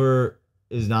 that Silver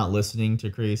is not listening to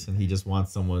Kreese and he just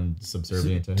wants someone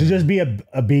subservient to him? to just be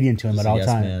obedient to him Just at a all yes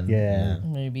times. man. Yeah.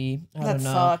 Maybe. I That don't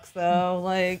know. sucks though.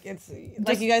 Like it's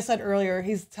like you guys said earlier.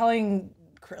 He's telling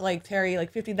like Terry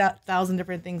like 50,000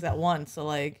 different things at once. So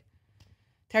like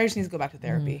Terry just needs to go back to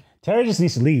therapy. Terry just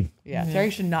needs to leave. Yeah, Terry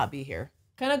should not be here.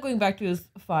 Kind of going back to this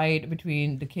fight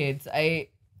between the kids, I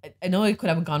know it could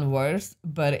have gone worse,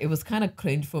 but it was kind of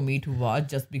cringe for me to watch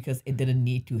just because it didn't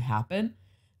need to happen.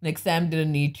 Like Sam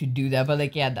didn't need to do that, but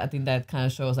like yeah, I think that kind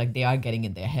of shows like they are getting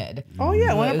in their head. Oh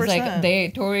yeah, So it was 100%.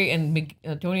 like Tori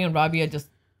and Robbie are just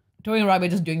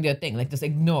doing their thing, like just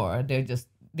ignore.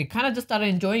 They kind of just started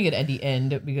enjoying it at the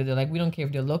end because they're like, we don't care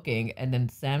if they're looking, and then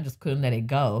Sam just couldn't let it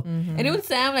go. And even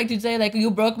Sam like to say like,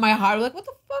 you broke my heart. We're like, what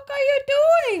the fuck are you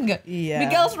doing? Yeah.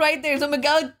 Miguel's right there, so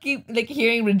Miguel keep like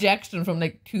hearing rejection from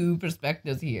like two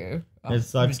perspectives here. of It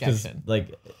sucks because, rejection.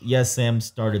 like, yes, Sam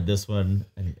started this one,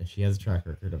 and she has a track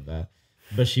record of that.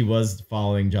 But she was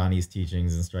following Johnny's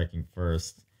teachings and striking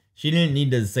first. She didn't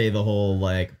need to say the whole,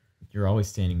 like, you're always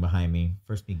standing behind me.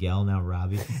 First Miguel, now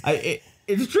Robbie.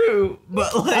 It's true,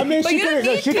 but like, I mean, she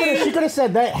could have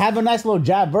said that. Have a nice little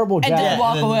jab, verbal jab, and just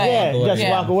walk away. Yeah, just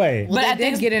walk away. Well, but I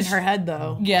did get in her head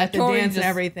though. Yeah, the dance and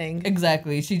everything.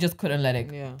 Exactly. She just couldn't let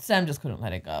it. Yeah. Sam just couldn't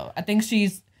let it go. I think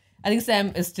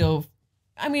Sam is still.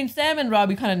 I mean, Sam and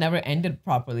Robbie kind of never ended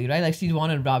properly, right? Like she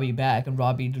wanted Robbie back, and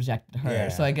Robbie rejected her. Yeah.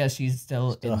 So I guess she's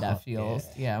still in that field.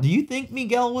 Yeah. Do you think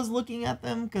Miguel was looking at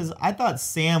them? Because I thought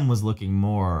Sam was looking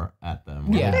more at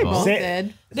them. Yeah, they both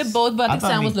did. They both, but I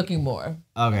think Sam was looking more.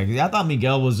 Okay, because I thought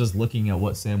Miguel was just looking at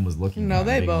what Sam was looking at. No,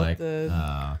 they both did.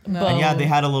 No. And yeah, they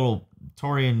had a little.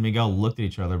 Tori and Miguel looked at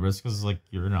each other, but it's because like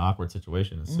you're in an awkward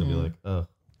situation. It's to be like, oh.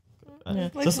 Yeah.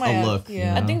 Just a look. Yeah. You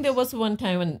know? I think there was one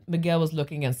time when Miguel was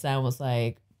looking and Sam was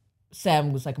like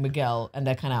Miguel, and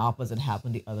that kind of opposite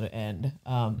happened the other end.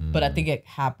 But I think it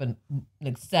happened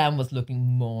like Sam was looking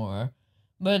more.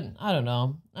 But I don't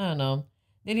know.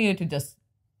 They needed to just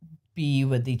be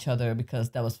with each other because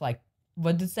that was like,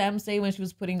 what did Sam say when she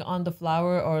was putting on the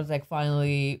flower, or like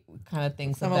finally kind of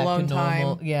things some back alone to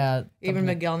normal? time. Yeah. Even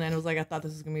Miguel and Anna was like, I thought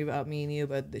this was gonna be about me and you,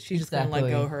 but she just couldn't let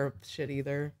go her shit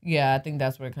either. Yeah, I think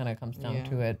that's where it kind of comes down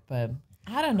to it. But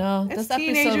I don't know. It's this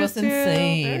episode was too.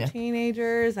 insane. They're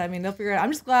teenagers. I mean, they'll figure it out.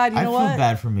 I'm just glad. You know what? I feel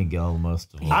bad for Miguel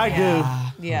most of all. I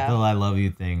do. Yeah. The "I love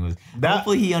you" thing was.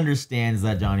 Hopefully, he understands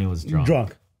that Johnny was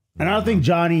drunk. And I don't think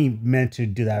Johnny meant to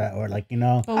do that, or like, you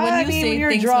know. But when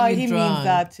you're drunk, he means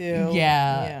that too.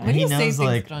 Yeah. When he knows,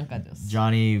 like,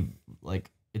 Johnny, like,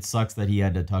 it sucks that he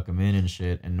had to tuck him in and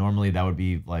shit. And normally that would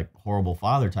be like horrible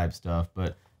father type stuff.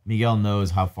 But Miguel knows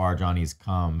how far Johnny's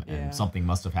come, and something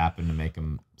must have happened to make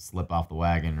him slip off the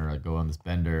wagon or like, go on this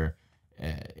bender.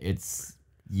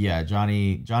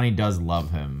 Johnny does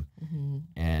love him,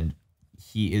 and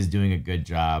he is doing a good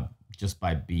job just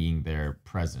by being there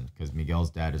present, because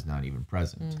Miguel's dad is not even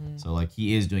present. So like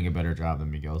he is doing a better job than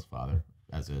Miguel's father,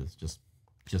 as is just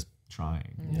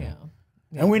trying. Yeah.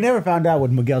 And we never found out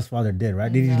what Miguel's father did,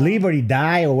 right? Did he leave or did he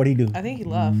die, or what did he do? I think he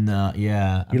left. No,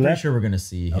 yeah. I'm pretty left? sure we're gonna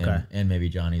see him, Okay. and maybe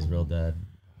Johnny's real dad.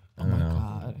 I don't know.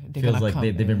 God. Feels like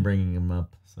they've been bringing him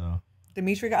up, so.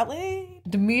 Dimitri got laid.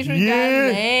 Got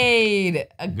laid.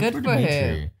 Good for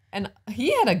him. And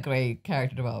he had a great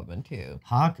character development too.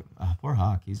 Hawk, poor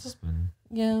Hawk. He's just been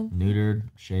neutered,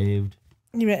 shaved.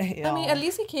 I mean, at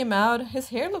least he came out. His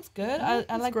hair looks good.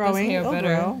 I like growing. his hair It'll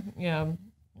better. grow.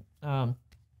 Yeah.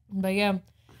 But yeah,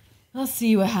 I'll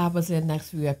see what happens in the next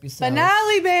few episodes.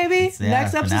 Finale, baby.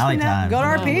 Next episode finale time. Go to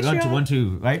our Patreon. 1,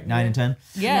 2, right? 9 and 10.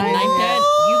 Yeah, 9,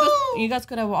 10. You guys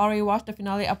could have already watched the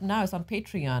finale up now. It's on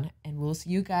Patreon, and we'll see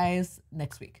you guys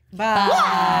next week.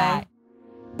 Bye.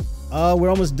 We're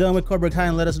almost done with Cobra Kai,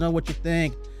 and let us know what you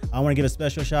think. I want to give a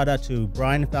special shout out to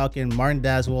Brian Falcon, Martin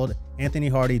Daswald, Anthony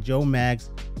Hardy, Joe Maggs,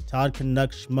 Todd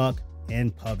Canuck Schmuck,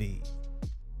 and Pubby.